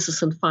tech,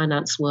 business, and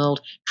finance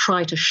world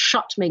try to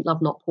shut Make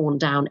Love Not Porn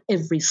down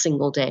every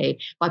single day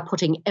by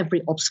putting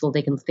every obstacle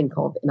they can think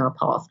of in our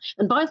path.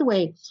 And by the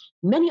way,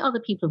 many other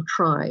people have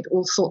tried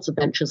all sorts of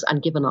ventures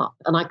and given up,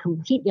 and I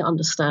completely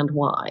understand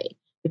why.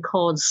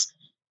 Because,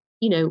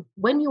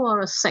 when you are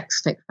a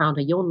sex tech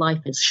founder, your life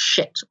is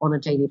shit on a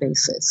daily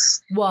basis.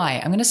 Why?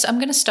 I'm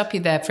going to stop you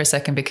there for a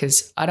second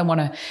because I don't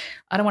want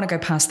to go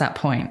past that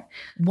point.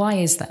 Why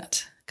is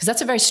that? Because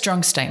that's a very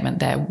strong statement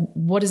there.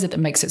 What is it that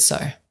makes it so?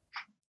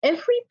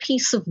 Every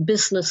piece of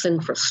business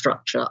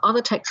infrastructure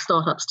other tech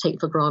startups take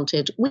for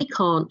granted, we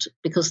can't,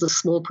 because the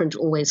small print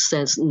always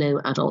says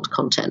no adult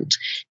content.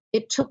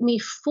 It took me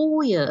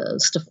 4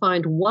 years to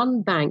find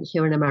one bank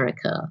here in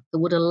America that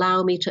would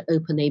allow me to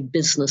open a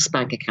business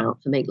bank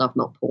account for Make Love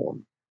Not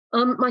Porn.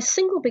 My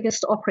single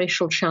biggest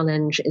operational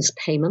challenge is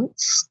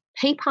payments.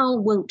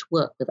 PayPal won't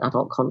work with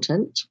adult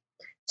content.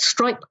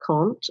 Stripe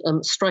can't.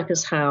 Stripe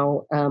is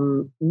how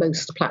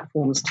most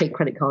platforms take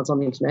credit cards on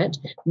the internet.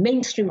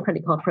 Mainstream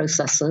credit card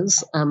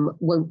processors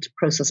won't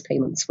process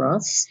payments for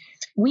us.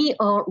 We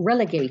are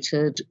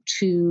relegated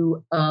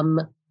to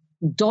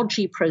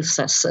dodgy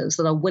processors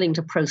that are willing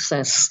to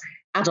process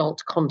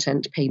adult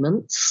content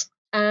payments.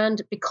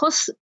 And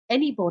because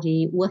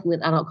anybody working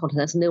with adult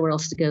content has nowhere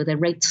else to go, their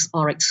rates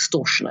are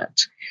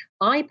extortionate.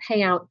 I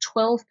pay out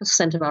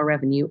 12% of our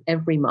revenue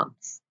every month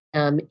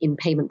in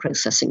payment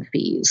processing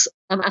fees,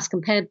 as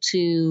compared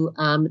to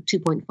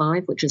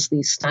 2.5, which is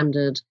the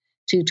standard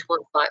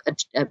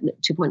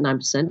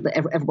 2.9%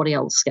 that everybody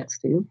else gets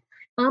to.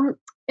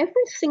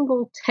 Every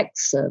single tech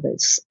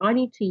service I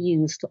need to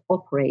use to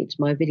operate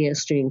my video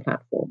streaming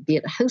platform, be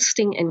it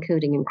hosting,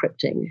 encoding,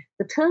 encrypting,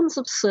 the terms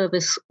of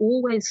service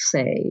always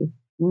say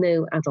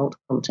no adult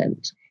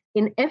content.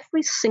 In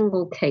every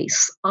single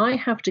case, I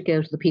have to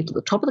go to the people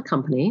at the top of the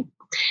company,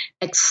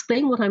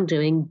 explain what I'm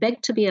doing,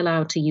 beg to be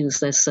allowed to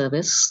use their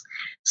service.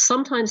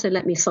 Sometimes they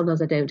let me, sometimes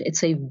they don't.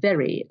 It's a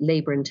very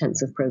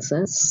labor-intensive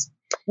process.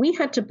 We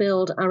had to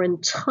build our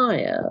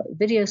entire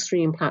video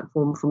streaming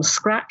platform from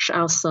scratch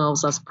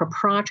ourselves as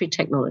proprietary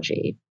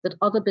technology that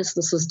other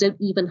businesses don't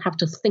even have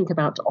to think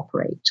about to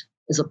operate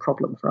is a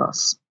problem for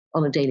us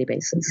on a daily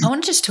basis. I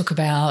want to just talk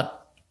about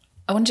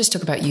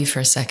you for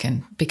a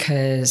second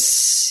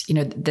because,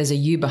 there's a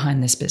you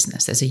behind this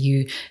business. There's a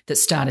you that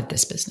started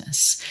this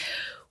business.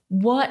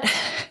 What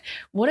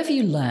have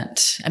you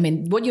learnt? I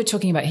mean, what you're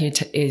talking about here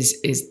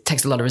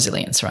takes a lot of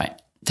resilience, right?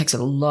 It takes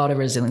a lot of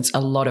resilience, a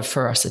lot of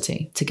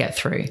ferocity to get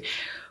through.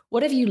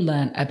 What have you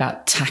learnt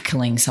about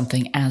tackling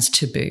something as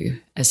taboo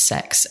as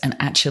sex and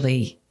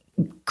actually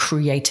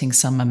creating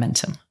some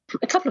momentum?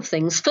 A couple of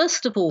things.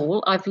 First of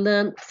all, I've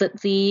learnt that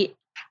the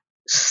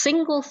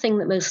single thing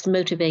that most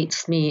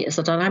motivates me is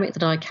a dynamic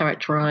that I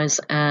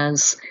characterize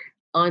as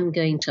I'm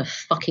going to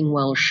fucking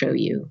well show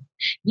you.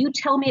 You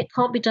tell me it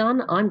can't be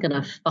done, I'm going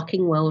to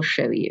fucking well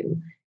show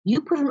you.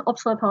 You put an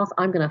obstacle path,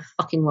 I'm going to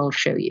fucking well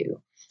show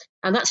you.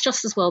 And that's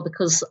just as well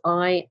because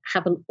I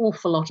have an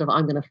awful lot of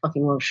I'm going to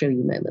fucking well show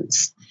you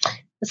moments.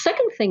 The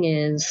second thing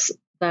is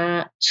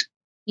that,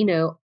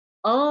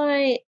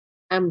 I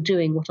am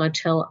doing what I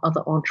tell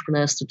other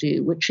entrepreneurs to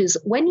do, which is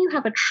when you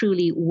have a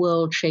truly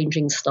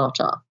world-changing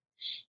startup,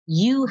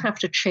 you have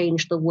to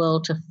change the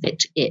world to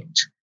fit it,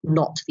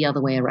 not the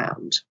other way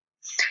around.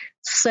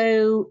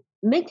 So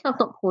Make Love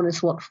Not Porn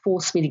is what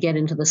forced me to get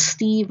into the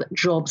Steve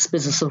Jobs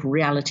business of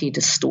reality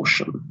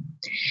distortion.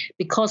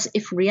 Because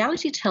if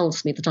reality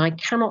tells me that I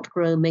cannot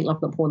grow Make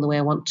Love Not Porn the way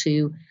I want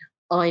to,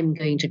 I'm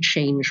going to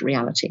change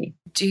reality.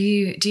 Do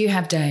you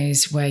have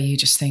days where you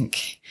just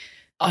think,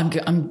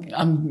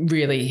 I'm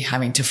really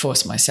having to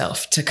force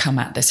myself to come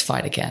at this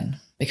fight again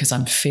because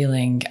I'm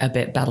feeling a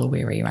bit battle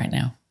weary right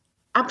now?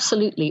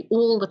 Absolutely,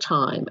 all the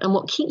time. And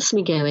what keeps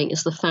me going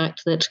is the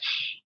fact that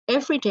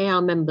every day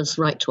our members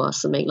write to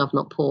us and Make Love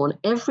Not Porn.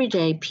 Every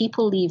day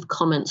people leave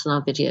comments in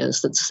our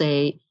videos that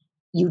say,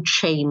 you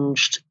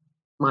changed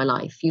my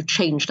life. You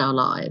changed our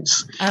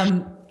lives.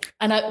 And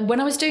when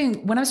I was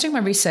doing my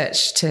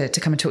research to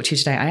come and talk to you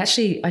today,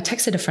 I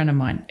texted a friend of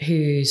mine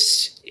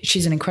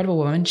she's an incredible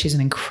woman. She's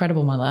an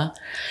incredible mother.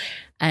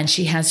 And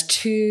she has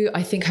two,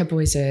 I think her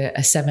boys are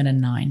 7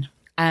 and 9.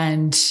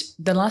 And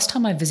the last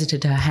time I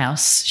visited her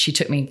house, she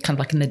took me kind of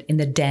like in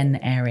the den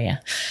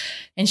area.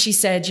 And she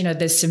said,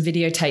 there's some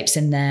videotapes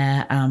in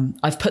there.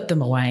 I've put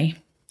them away.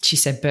 She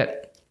said,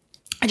 but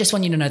I just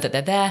want you to know that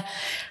they're there.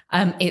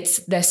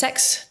 They're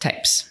sex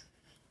tapes.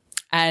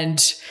 And,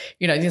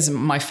 there's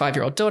my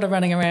 5-year-old daughter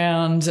running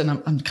around and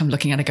I'm kind of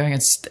looking at her going,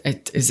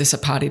 is this a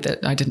party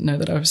that I didn't know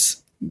that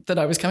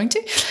I was coming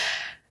to?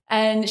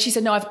 And she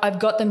said, no, I've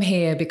got them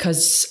here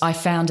because I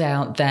found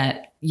out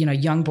that,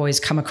 young boys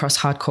come across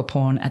hardcore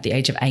porn at the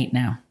age of 8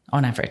 now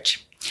on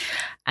average.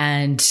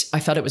 And I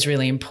felt it was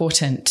really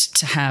important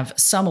to have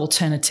some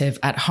alternative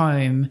at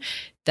home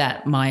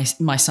that my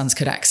sons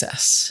could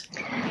access.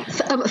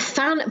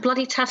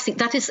 Fan-bloody-tastic.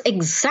 That is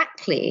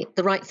exactly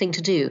the right thing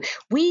to do.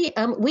 We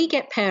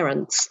get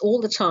parents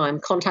all the time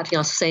contacting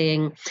us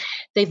saying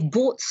they've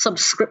bought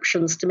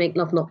subscriptions to Make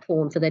Love Not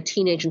Porn for their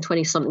teenage and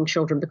 20-something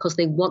children because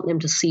they want them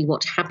to see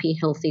what happy,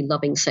 healthy,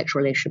 loving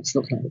sexual relationships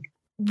look like.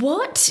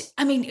 What?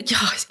 I mean,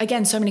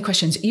 again, so many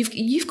questions.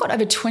 You've got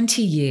over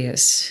 20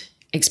 years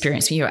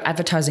experience. You're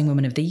Advertising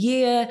Woman of the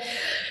Year,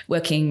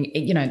 working,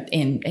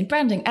 in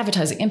branding,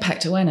 advertising,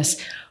 impact,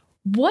 awareness.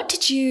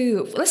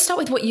 Let's start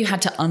with what you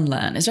had to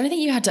unlearn. Is there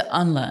anything you had to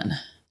unlearn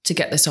to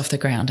get this off the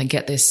ground and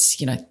get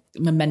this,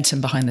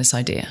 momentum behind this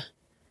idea?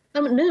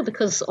 No,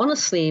 because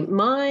honestly,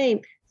 my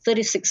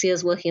 36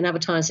 years working in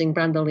advertising,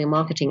 brand building and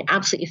marketing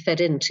absolutely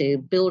fed into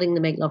building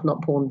the Make Love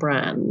Not Porn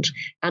brand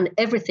and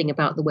everything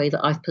about the way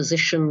that I've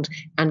positioned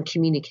and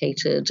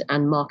communicated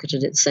and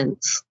marketed it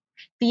since.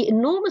 The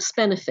enormous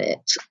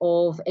benefit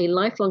of a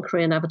lifelong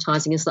career in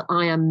advertising is that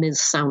I am Ms.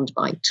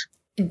 Soundbite.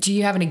 Do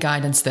you have any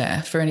guidance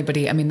there for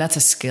anybody? I mean, that's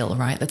a skill,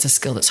 right? That's a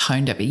skill that's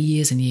honed over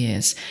years and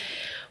years.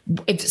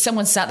 If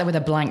someone sat there with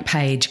a blank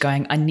page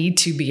going, I need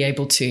to be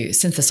able to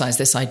synthesize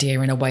this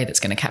idea in a way that's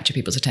going to capture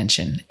people's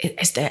attention,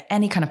 is there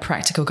any kind of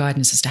practical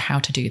guidance as to how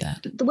to do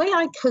that? The way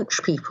I coach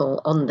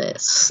people on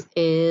this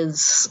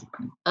is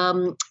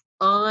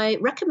I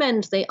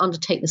recommend they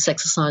undertake this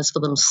exercise for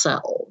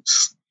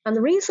themselves. And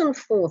the reason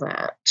for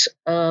that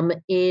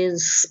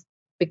is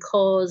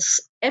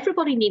because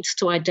everybody needs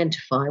to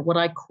identify what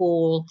I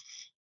call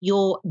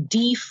your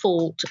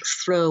default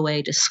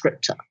throwaway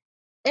descriptor.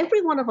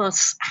 Every one of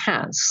us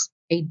has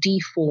a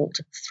default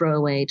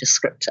throwaway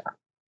descriptor.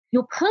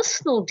 Your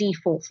personal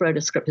default throw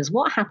descriptor is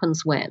what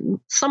happens when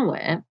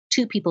somewhere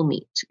two people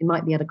meet. It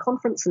might be at a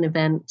conference, an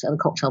event, at a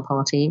cocktail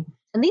party,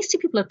 and these two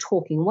people are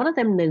talking. One of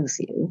them knows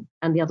you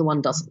and the other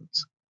one doesn't.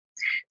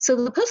 So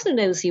the person who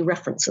knows you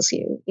references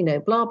you,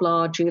 blah,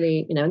 blah,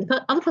 Julie, and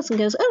the other person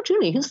goes, oh,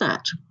 Julie, who's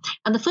that?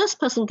 And the first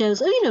person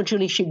goes, oh,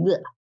 Julie, she,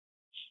 bleh.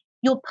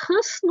 Your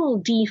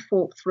personal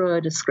default thrower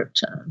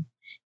descriptor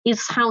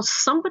is how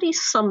somebody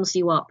sums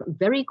you up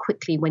very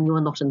quickly when you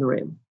are not in the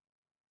room.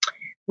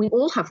 We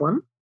all have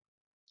one,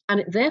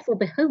 and it therefore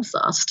behoves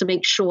us to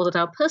make sure that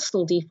our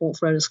personal default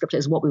thrower descriptor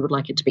is what we would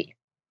like it to be.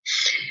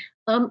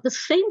 The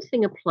same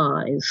thing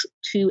applies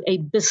to a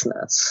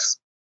business.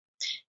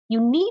 You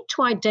need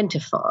to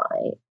identify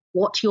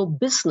what your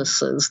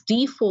business's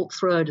default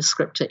thrower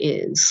descriptor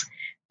is,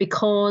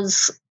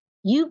 because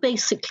you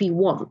basically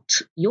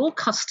want your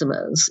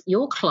customers,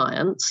 your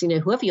clients,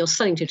 whoever you're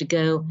selling to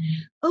go,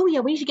 oh,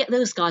 yeah, we need to get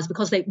those guys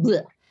because they...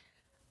 Bleh.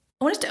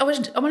 I want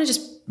to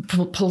just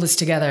pull this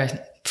together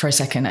for a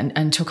second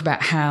and talk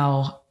about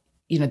how,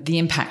 the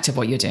impact of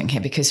what you're doing here.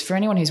 Because for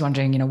anyone who's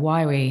wondering,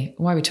 why are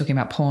we talking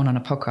about porn on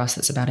a podcast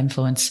that's about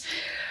influence?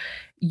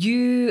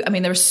 There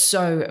are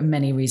so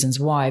many reasons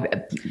why.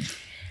 But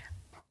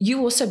you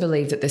also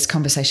believe that this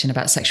conversation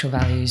about sexual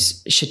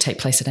values should take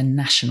place at a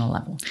national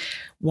level.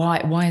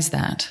 Why is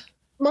that?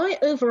 My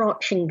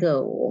overarching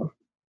goal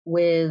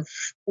with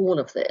all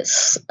of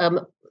this,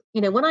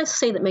 when I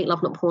say that Make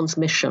Love Not Porn's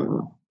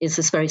mission is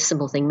this very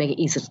simple thing, make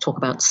it easy to talk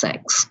about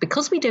sex.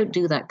 Because we don't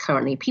do that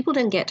currently, people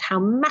don't get how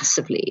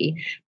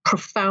massively,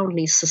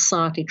 profoundly,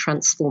 societally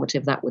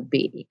transformative that would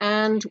be.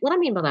 And what I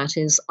mean by that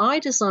is I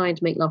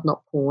designed Make Love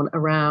Not Porn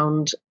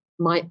around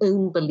my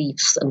own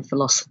beliefs and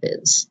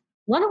philosophies.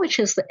 One of which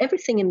is that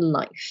everything in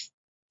life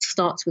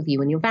starts with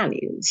you and your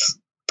values.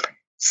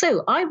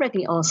 So I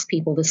regularly ask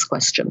people this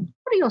question: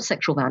 what are your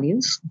sexual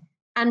values?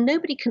 And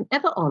nobody can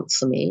ever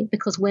answer me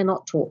because we're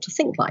not taught to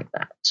think like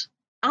that.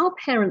 Our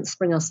parents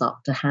bring us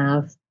up to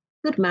have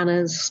good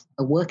manners,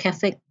 a work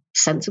ethic,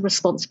 sense of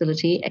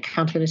responsibility,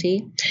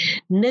 accountability.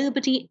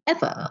 Nobody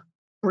ever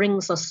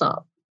brings us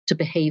up to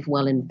behave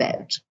well in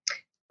bed.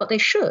 But they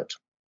should,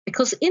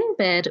 because in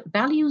bed,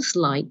 values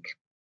like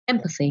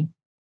empathy,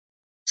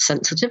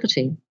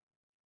 sensitivity,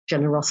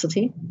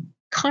 generosity,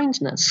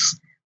 kindness,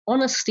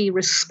 honesty,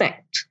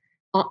 respect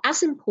are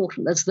as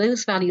important as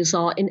those values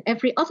are in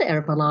every other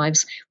area of our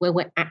lives where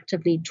we're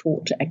actively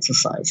taught to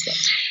exercise them.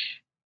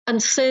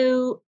 And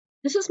so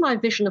this is my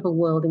vision of a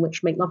world in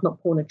which Make Love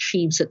Not Porn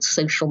achieves its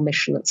social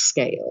mission at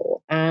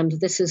scale. And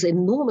this is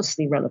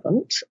enormously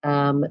relevant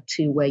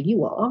to where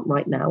you are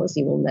right now, as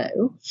you all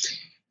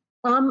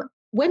know.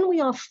 When we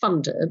are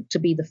funded to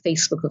be the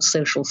Facebook of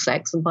social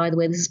sex, and by the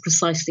way, this is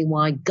precisely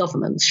why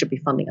governments should be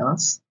funding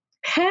us,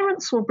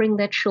 parents will bring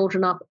their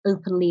children up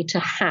openly to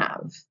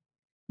have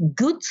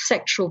good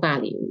sexual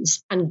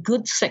values and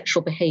good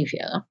sexual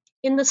behavior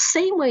in the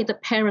same way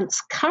that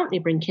parents currently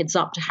bring kids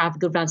up to have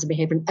good values and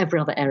behavior in every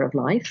other area of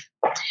life.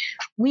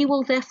 We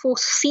will therefore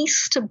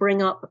cease to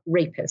bring up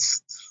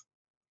rapists,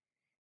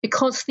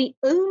 because the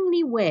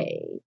only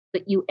way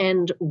that you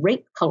end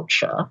rape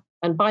culture,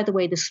 and by the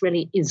way, this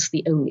really is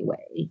the only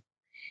way,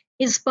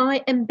 is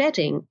by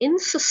embedding in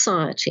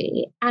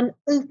society and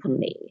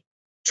openly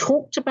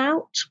talked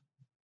about,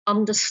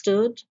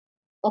 understood,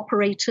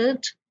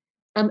 operated,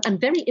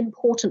 and very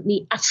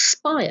importantly,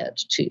 aspired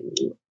to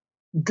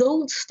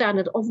gold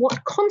standard of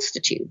what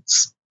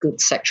constitutes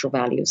good sexual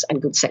values and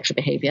good sexual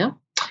behavior,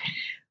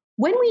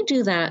 When we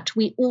do that,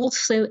 we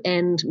also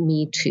end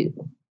Me Too.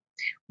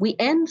 We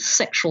end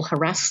sexual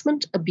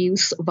harassment,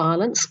 abuse,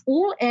 violence,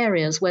 all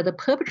areas where the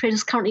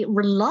perpetrators currently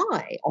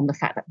rely on the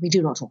fact that we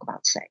do not talk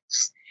about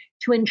sex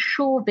to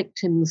ensure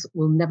victims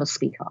will never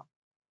speak up,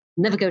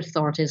 never go to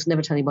authorities,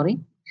 never tell anybody.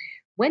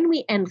 When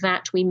we end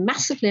that, we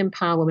massively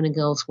empower women and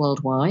girls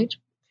worldwide.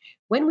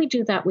 When we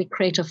do that, we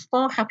create a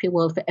far happier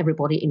world for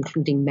everybody,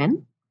 including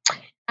men.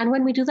 And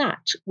when we do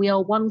that, we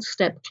are one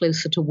step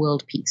closer to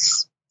world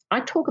peace. I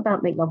talk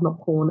about Make Love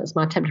Not Porn as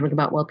my attempt to bring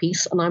about world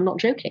peace, and I'm not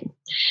joking.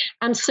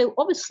 And so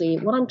obviously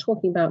what I'm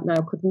talking about now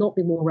could not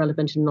be more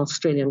relevant in an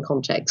Australian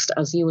context,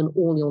 as you and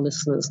all your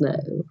listeners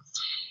know.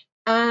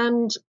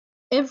 And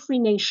every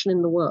nation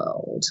in the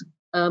world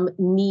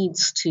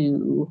needs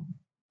to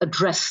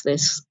address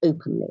this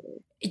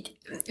openly.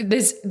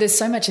 There's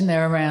so much in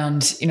there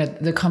around,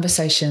 the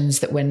conversations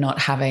that we're not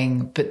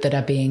having, but that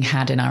are being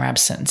had in our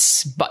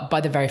absence, but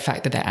by the very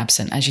fact that they're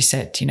absent. As you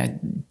said,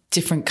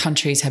 different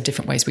countries have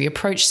different ways we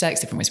approach sex,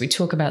 different ways we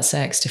talk about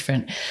sex,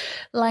 different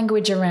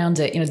language around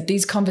it.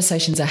 These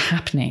conversations are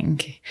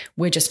happening.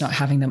 We're just not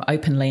having them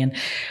openly.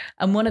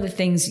 And one of the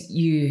things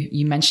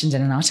you mentioned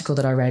in an article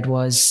that I read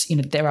was,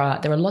 there are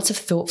lots of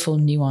thoughtful,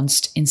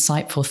 nuanced,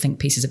 insightful think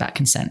pieces about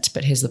consent.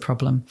 But here's the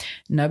problem.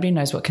 Nobody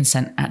knows what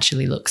consent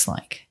actually looks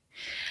like.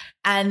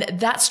 And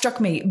that struck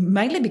me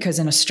mainly because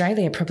in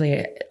Australia,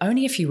 probably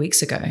only a few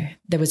weeks ago,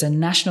 there was a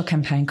national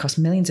campaign cost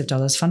millions of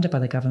dollars funded by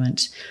the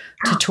government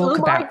to talk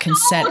about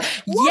consent.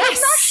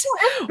 Yes.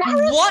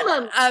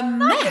 What a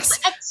mess.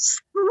 That's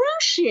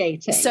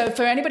excruciating. So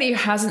for anybody who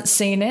hasn't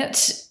seen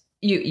it,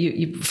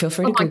 you feel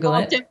free to Google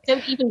it.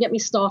 Don't even get me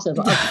started.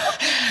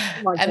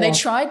 And they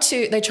tried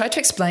to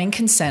explain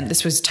consent.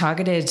 This was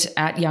targeted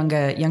at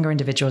younger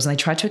individuals, and they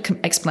tried to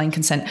explain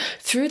consent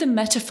through the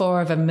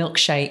metaphor of a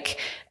milkshake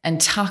and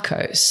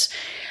tacos.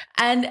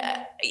 And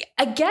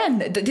again,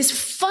 this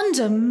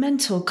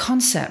fundamental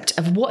concept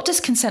of what does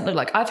consent look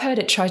like? I've heard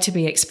it try to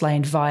be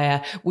explained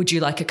via, would you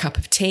like a cup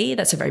of tea?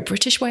 That's a very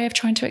British way of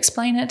trying to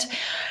explain it.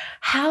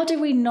 How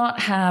do we not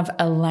have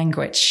a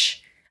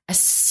language, a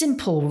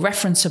simple,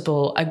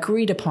 referenceable,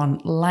 agreed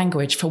upon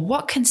language for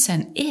what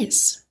consent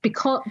is?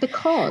 Because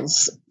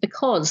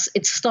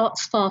it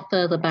starts far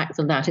further back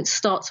than that. It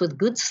starts with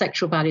good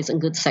sexual values and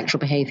good sexual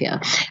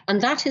behavior. And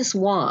that is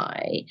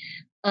why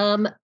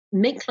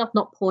Make Love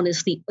Not Porn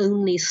is the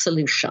only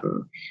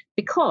solution.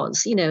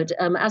 Because,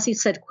 as you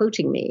said,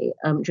 quoting me,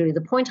 Julie, the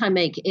point I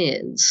make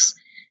is,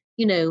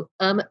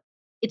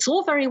 it's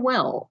all very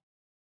well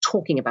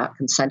talking about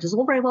consent. It's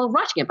all very well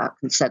writing about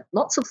consent.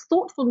 Lots of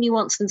thoughtful,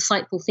 nuanced,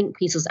 insightful think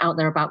pieces out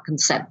there about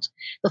consent.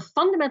 The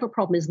fundamental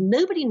problem is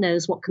nobody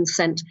knows what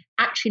consent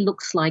actually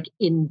looks like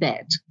in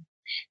bed.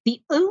 The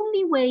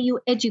only way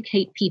you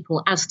educate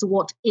people as to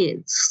what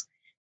is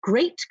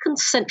great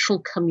consensual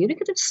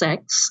communicative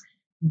sex,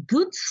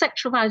 good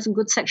sexual values and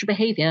good sexual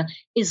behavior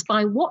is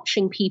by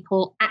watching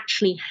people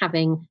actually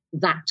having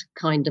that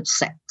kind of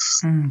sex.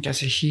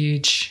 There's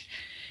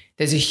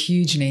a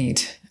huge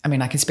need. I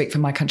mean, I can speak for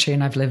my country,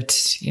 and I've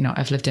lived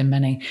in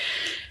many.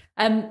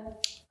 I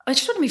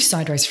just want to move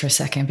sideways for a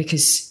second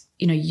because,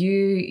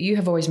 you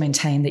have always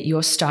maintained that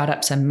your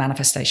startups are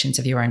manifestations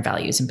of your own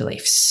values and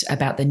beliefs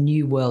about the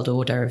new world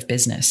order of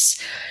business.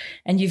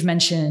 And you've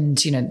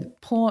mentioned,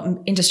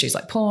 porn industries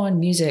like porn,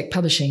 music,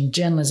 publishing,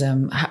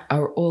 journalism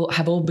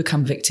have all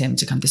become victim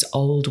to kind of this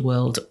old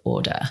world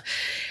order.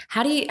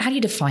 How do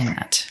you define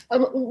that?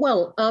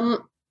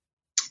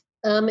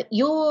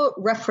 You're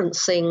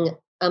referencing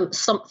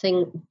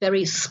something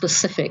very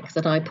specific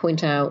that I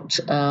point out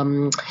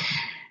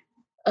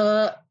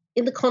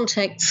in the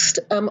context.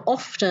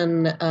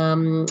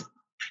 Often,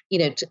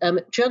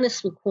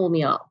 journalists will call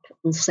me up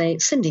and say,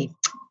 Cindy,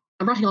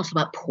 I'm writing an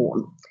article about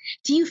porn.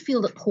 Do you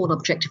feel that porn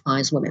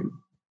objectifies women?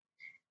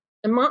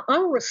 And I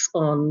will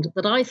respond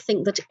that I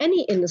think that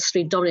any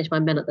industry dominated by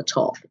men at the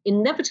top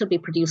inevitably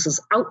produces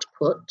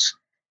output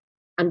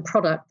and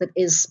product that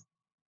is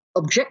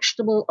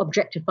objectionable,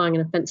 objectifying,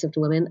 and offensive to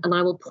women, and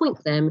I will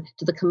point them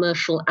to the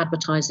commercial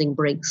advertising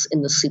breaks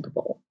in the Super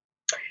Bowl.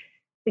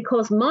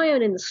 Because my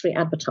own industry,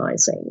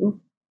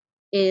 advertising,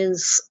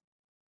 is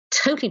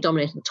totally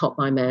dominated at the top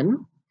by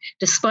men,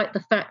 despite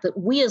the fact that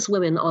we as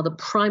women are the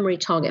primary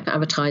target for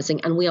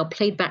advertising, and we are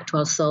played back to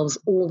ourselves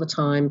all the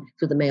time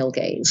through the male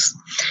gaze.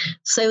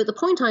 So the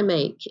point I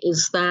make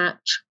is that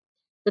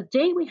the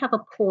day we have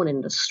a porn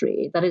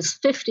industry that is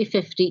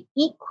 50-50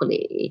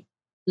 equally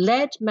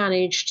led,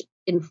 managed,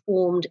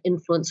 informed,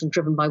 influenced, and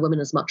driven by women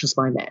as much as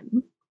by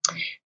men,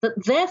 that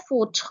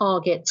therefore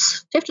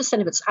targets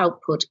 50% of its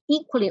output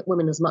equally at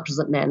women as much as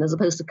at men, as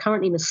opposed to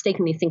currently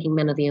mistakenly thinking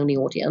men are the only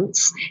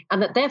audience,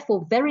 and that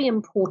therefore, very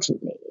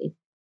importantly,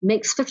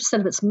 makes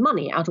 50% of its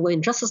money out of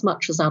women just as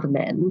much as out of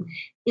men,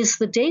 is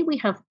the day we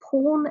have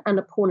porn and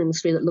a porn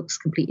industry that looks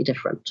completely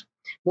different.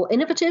 More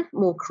innovative,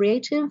 more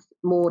creative,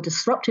 more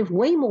disruptive,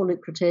 way more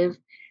lucrative,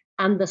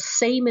 and the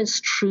same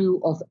is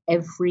true of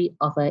every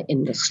other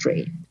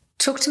industry.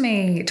 Talk to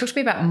me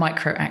about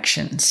micro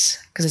actions,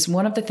 because it's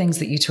one of the things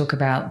that you talk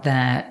about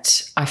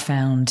that I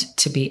found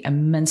to be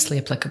immensely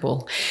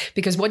applicable.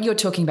 Because what you're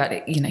talking about,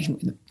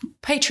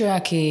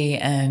 patriarchy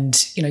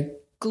and,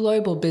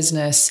 global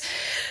business,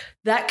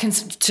 that can,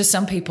 to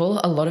some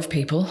people, a lot of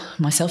people,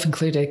 myself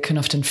included, can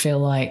often feel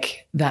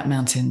like that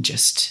mountain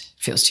just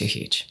feels too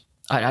huge.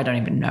 I don't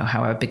even know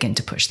how I would begin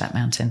to push that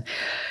mountain.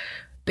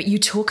 But you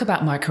talk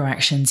about micro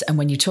actions, and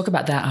when you talk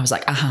about that, I was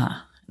like,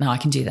 now I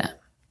can do that.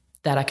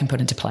 That I can put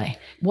into play.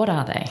 What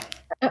are they?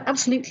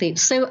 Absolutely.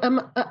 So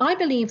I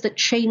believe that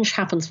change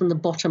happens from the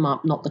bottom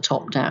up, not the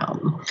top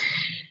down.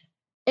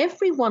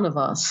 Every one of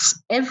us,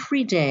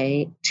 every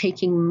day,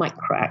 taking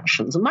micro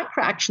actions. And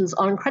micro actions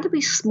are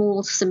incredibly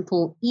small,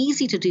 simple,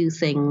 easy to do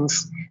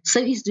things. So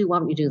easy to do, why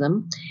don't you do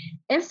them?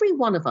 Every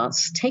one of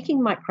us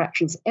taking micro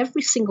actions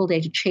every single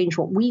day to change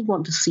what we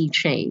want to see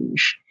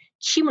change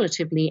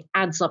cumulatively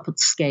adds up at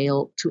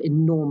scale to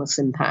enormous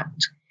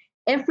impact.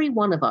 Every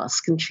one of us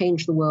can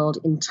change the world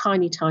in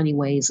tiny, tiny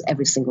ways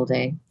every single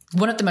day.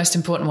 One of the most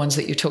important ones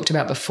that you talked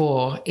about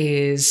before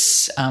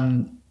is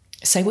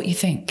say what you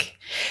think,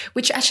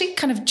 which actually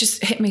kind of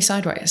just hit me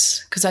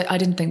sideways, because I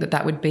didn't think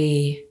that would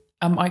be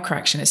a micro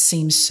action. It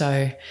seems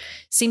so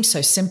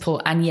simple,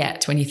 and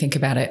yet when you think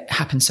about it, it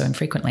happens so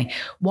infrequently.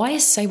 Why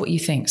is say what you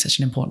think such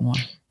an important one?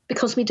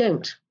 Because we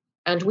don't.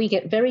 And we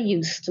get very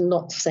used to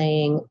not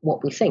saying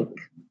what we think.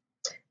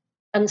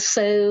 And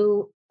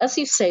so, as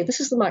you say, this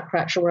is the micro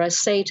action where I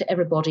say to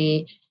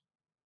everybody,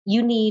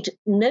 you need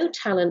no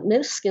talent,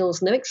 no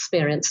skills, no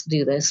experience to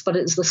do this, but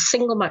it's the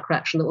single micro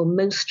action that will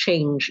most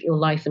change your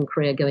life and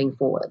career going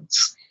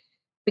forwards.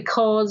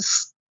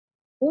 Because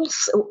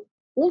also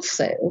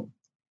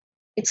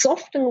it's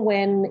often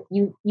when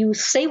you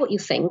say what you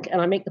think,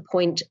 and I make the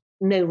point,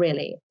 no,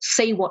 really,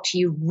 say what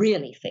you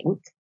really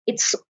think.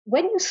 It's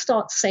when you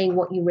start saying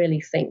what you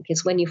really think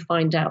is when you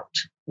find out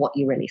what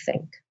you really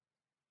think.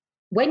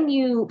 When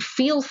you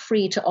feel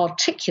free to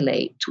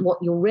articulate what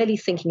you're really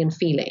thinking and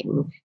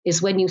feeling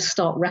is when you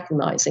start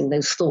recognizing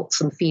those thoughts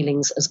and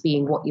feelings as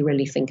being what you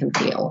really think and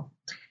feel.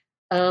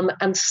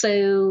 And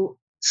so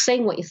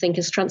saying what you think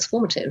is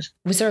transformative.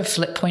 Was there a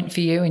flip point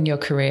for you in your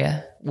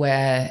career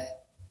where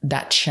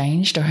that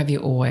changed, or have you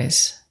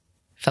always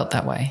felt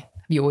that way?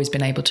 Have you always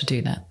been able to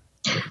do that?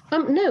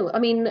 No, I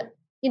mean,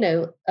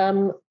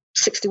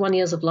 61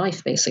 years of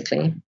life,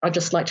 basically. I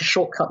just like to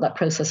shortcut that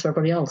process for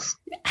everybody else.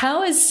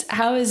 How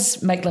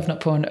has Make Love Not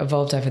Porn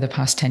evolved over the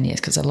past 10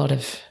 years? Because a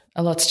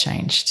lot's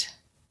changed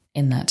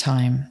in that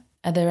time.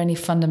 Are there any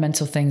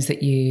fundamental things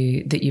that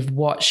you've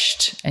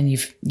watched and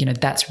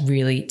that's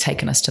really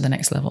taken us to the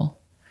next level?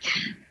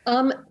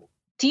 Do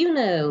you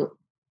know,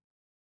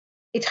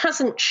 it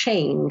hasn't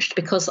changed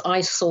because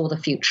I saw the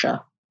future.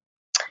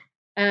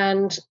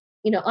 And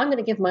I'm going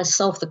to give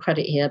myself the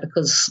credit here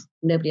because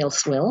nobody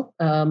else will.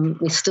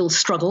 We still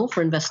struggle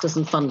for investors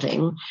and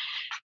funding.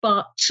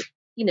 But,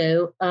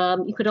 you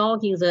could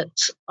argue that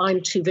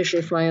I'm too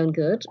visionary for my own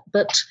good.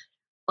 But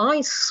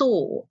I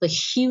saw the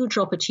huge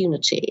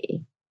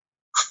opportunity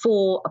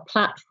for a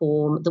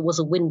platform that was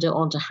a window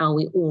onto how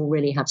we all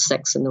really have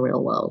sex in the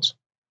real world.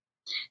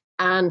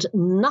 And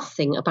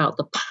nothing about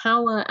the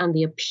power and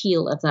the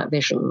appeal of that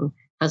vision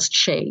has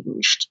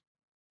changed.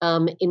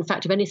 In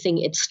fact, if anything,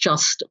 it's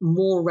just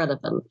more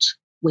relevant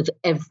with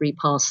every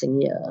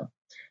passing year.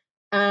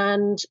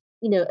 And,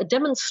 a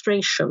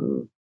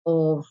demonstration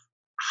of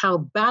how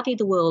badly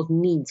the world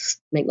needs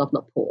Make Love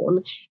Not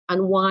Porn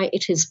and why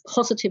it is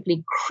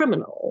positively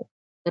criminal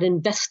that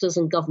investors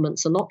and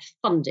governments are not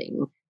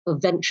funding a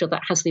venture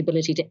that has the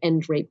ability to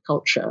end rape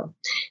culture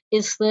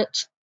is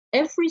that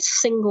every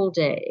single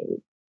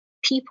day,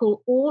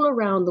 people all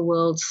around the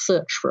world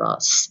search for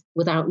us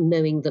without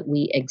knowing that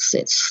we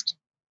exist.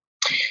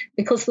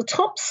 Because the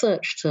top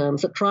search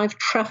terms that drive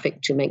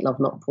traffic to Make Love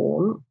Not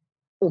Porn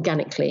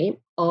organically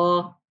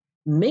are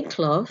make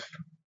love,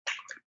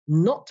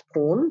 not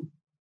porn,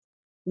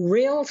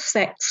 real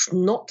sex,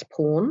 not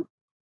porn,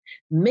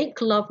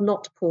 make love,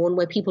 not porn,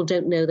 where people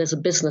don't know there's a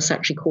business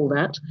actually called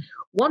that.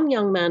 One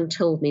young man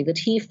told me that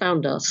he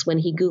found us when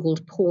he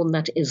Googled porn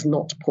that is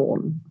not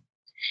porn.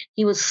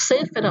 He was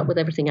so fed up with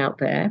everything out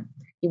there.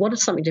 He wanted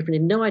something different. He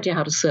had no idea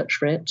how to search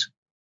for it.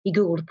 He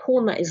Googled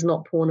porn that is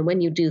not porn, and when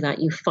you do that,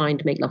 you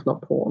find Make Love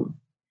Not Porn.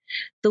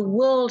 The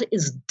world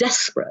is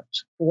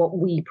desperate for what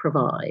we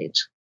provide.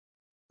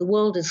 The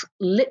world is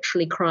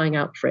literally crying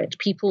out for it.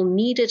 People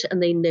need it,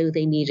 and they know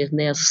they need it, and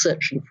they are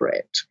searching for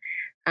it.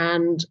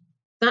 And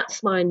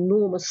that's my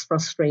enormous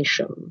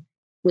frustration.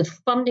 With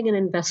funding and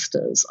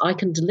investors, I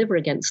can deliver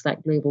against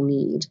that global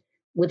need.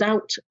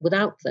 Without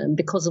them,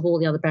 because of all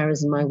the other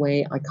barriers in my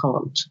way, I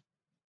can't.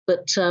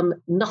 But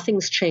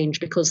nothing's changed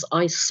because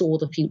I saw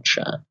the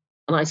future.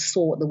 And I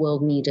saw what the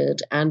world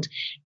needed. And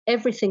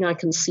everything I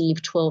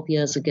conceived 12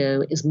 years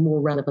ago is more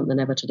relevant than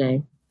ever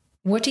today.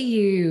 What do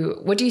you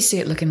see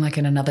it looking like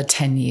in another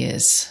 10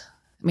 years?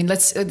 I mean,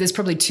 there's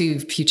probably two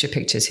future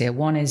pictures here.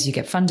 One is you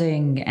get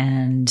funding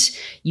and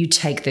you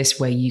take this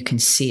where you can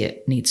see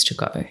it needs to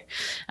go.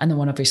 And the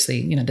one,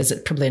 obviously, there's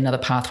probably another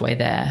pathway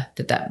there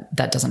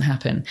that doesn't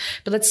happen.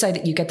 But let's say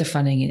that you get the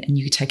funding and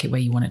you take it where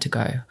you want it to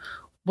go.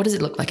 What does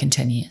it look like in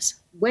 10 years?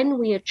 When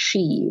we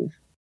achieve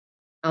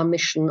our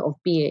mission of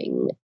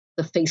being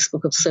the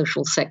Facebook of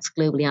social sex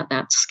globally at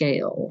that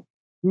scale,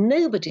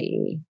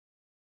 nobody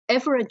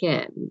ever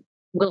again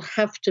will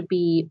have to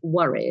be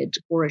worried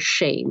or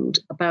ashamed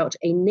about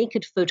a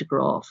naked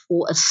photograph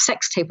or a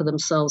sex tape of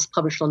themselves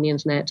published on the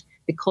internet,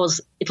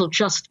 because it'll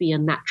just be a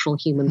natural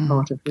human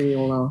part of who we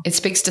all are. It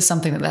speaks to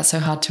something that's so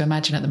hard to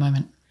imagine at the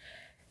moment.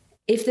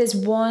 If there's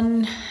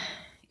one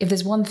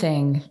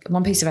thing,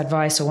 one piece of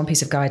advice or one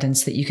piece of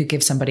guidance that you could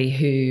give somebody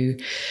who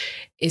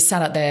is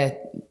sat out there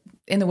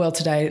in the world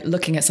today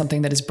looking at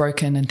something that is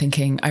broken and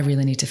thinking, I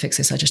really need to fix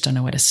this, I just don't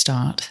know where to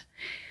start,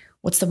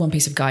 what's the one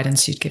piece of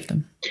guidance you'd give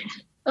them?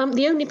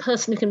 The only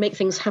person who can make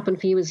things happen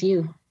for you is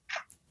you.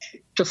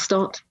 Just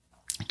start.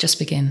 Just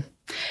begin.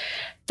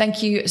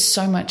 Thank you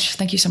so much.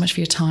 Thank you so much for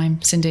your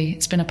time, Cindy.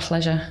 It's been a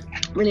pleasure.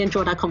 Really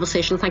enjoyed our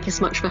conversation. Thank you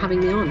so much for having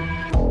me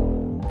on.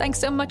 Thanks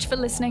so much for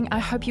listening. I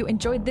hope you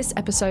enjoyed this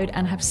episode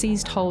and have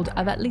seized hold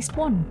of at least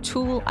one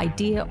tool,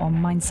 idea, or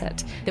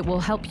mindset that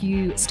will help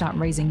you start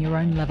raising your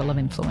own level of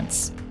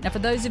influence. Now, for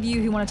those of you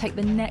who want to take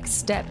the next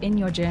step in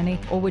your journey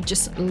or would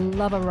just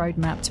love a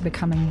roadmap to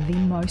becoming the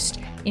most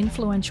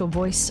influential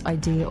voice,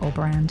 idea, or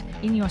brand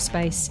in your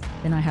space,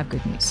 then I have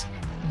good news.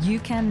 You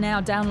can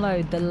now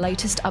download the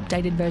latest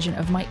updated version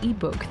of my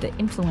ebook, The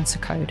Influencer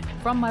Code,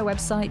 from my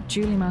website,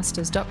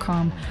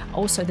 juliemasters.com.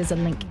 Also, there's a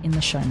link in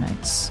the show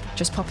notes.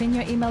 Just pop in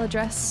your email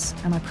address,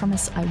 and I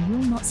promise I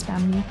will not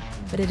spam you,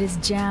 but it is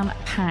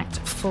jam-packed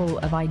full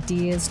of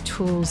ideas,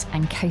 tools,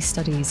 and case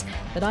studies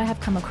that I have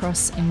come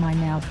across in my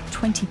now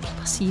 20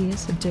 plus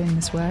years of doing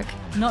this work.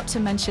 Not to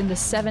mention the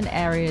 7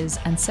 areas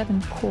and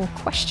 7 core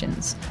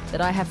questions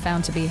that I have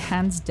found to be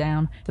hands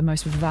down the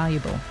most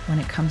valuable when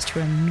it comes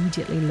to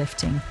immediately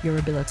lifting your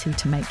ability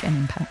to make an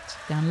impact.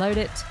 Download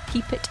it,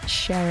 keep it,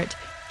 share it,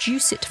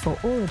 juice it for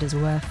all it is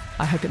worth.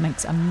 I hope it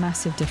makes a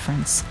massive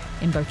difference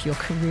in both your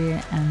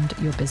career and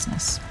your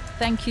business.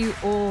 Thank you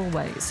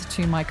always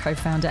to my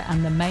co-founder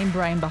and the main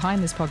brain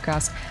behind this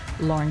podcast,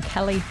 Lauren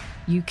Kelly.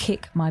 You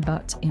kick my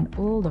butt in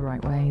all the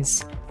right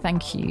ways.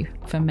 Thank you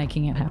for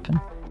making it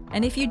happen.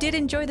 And if you did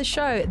enjoy the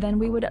show, then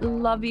we would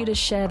love you to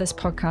share this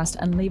podcast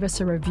and leave us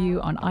a review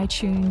on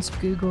iTunes,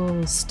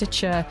 Google,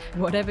 Stitcher,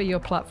 whatever your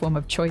platform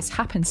of choice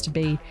happens to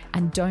be.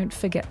 And don't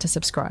forget to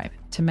subscribe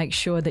to make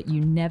sure that you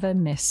never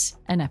miss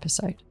an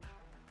episode.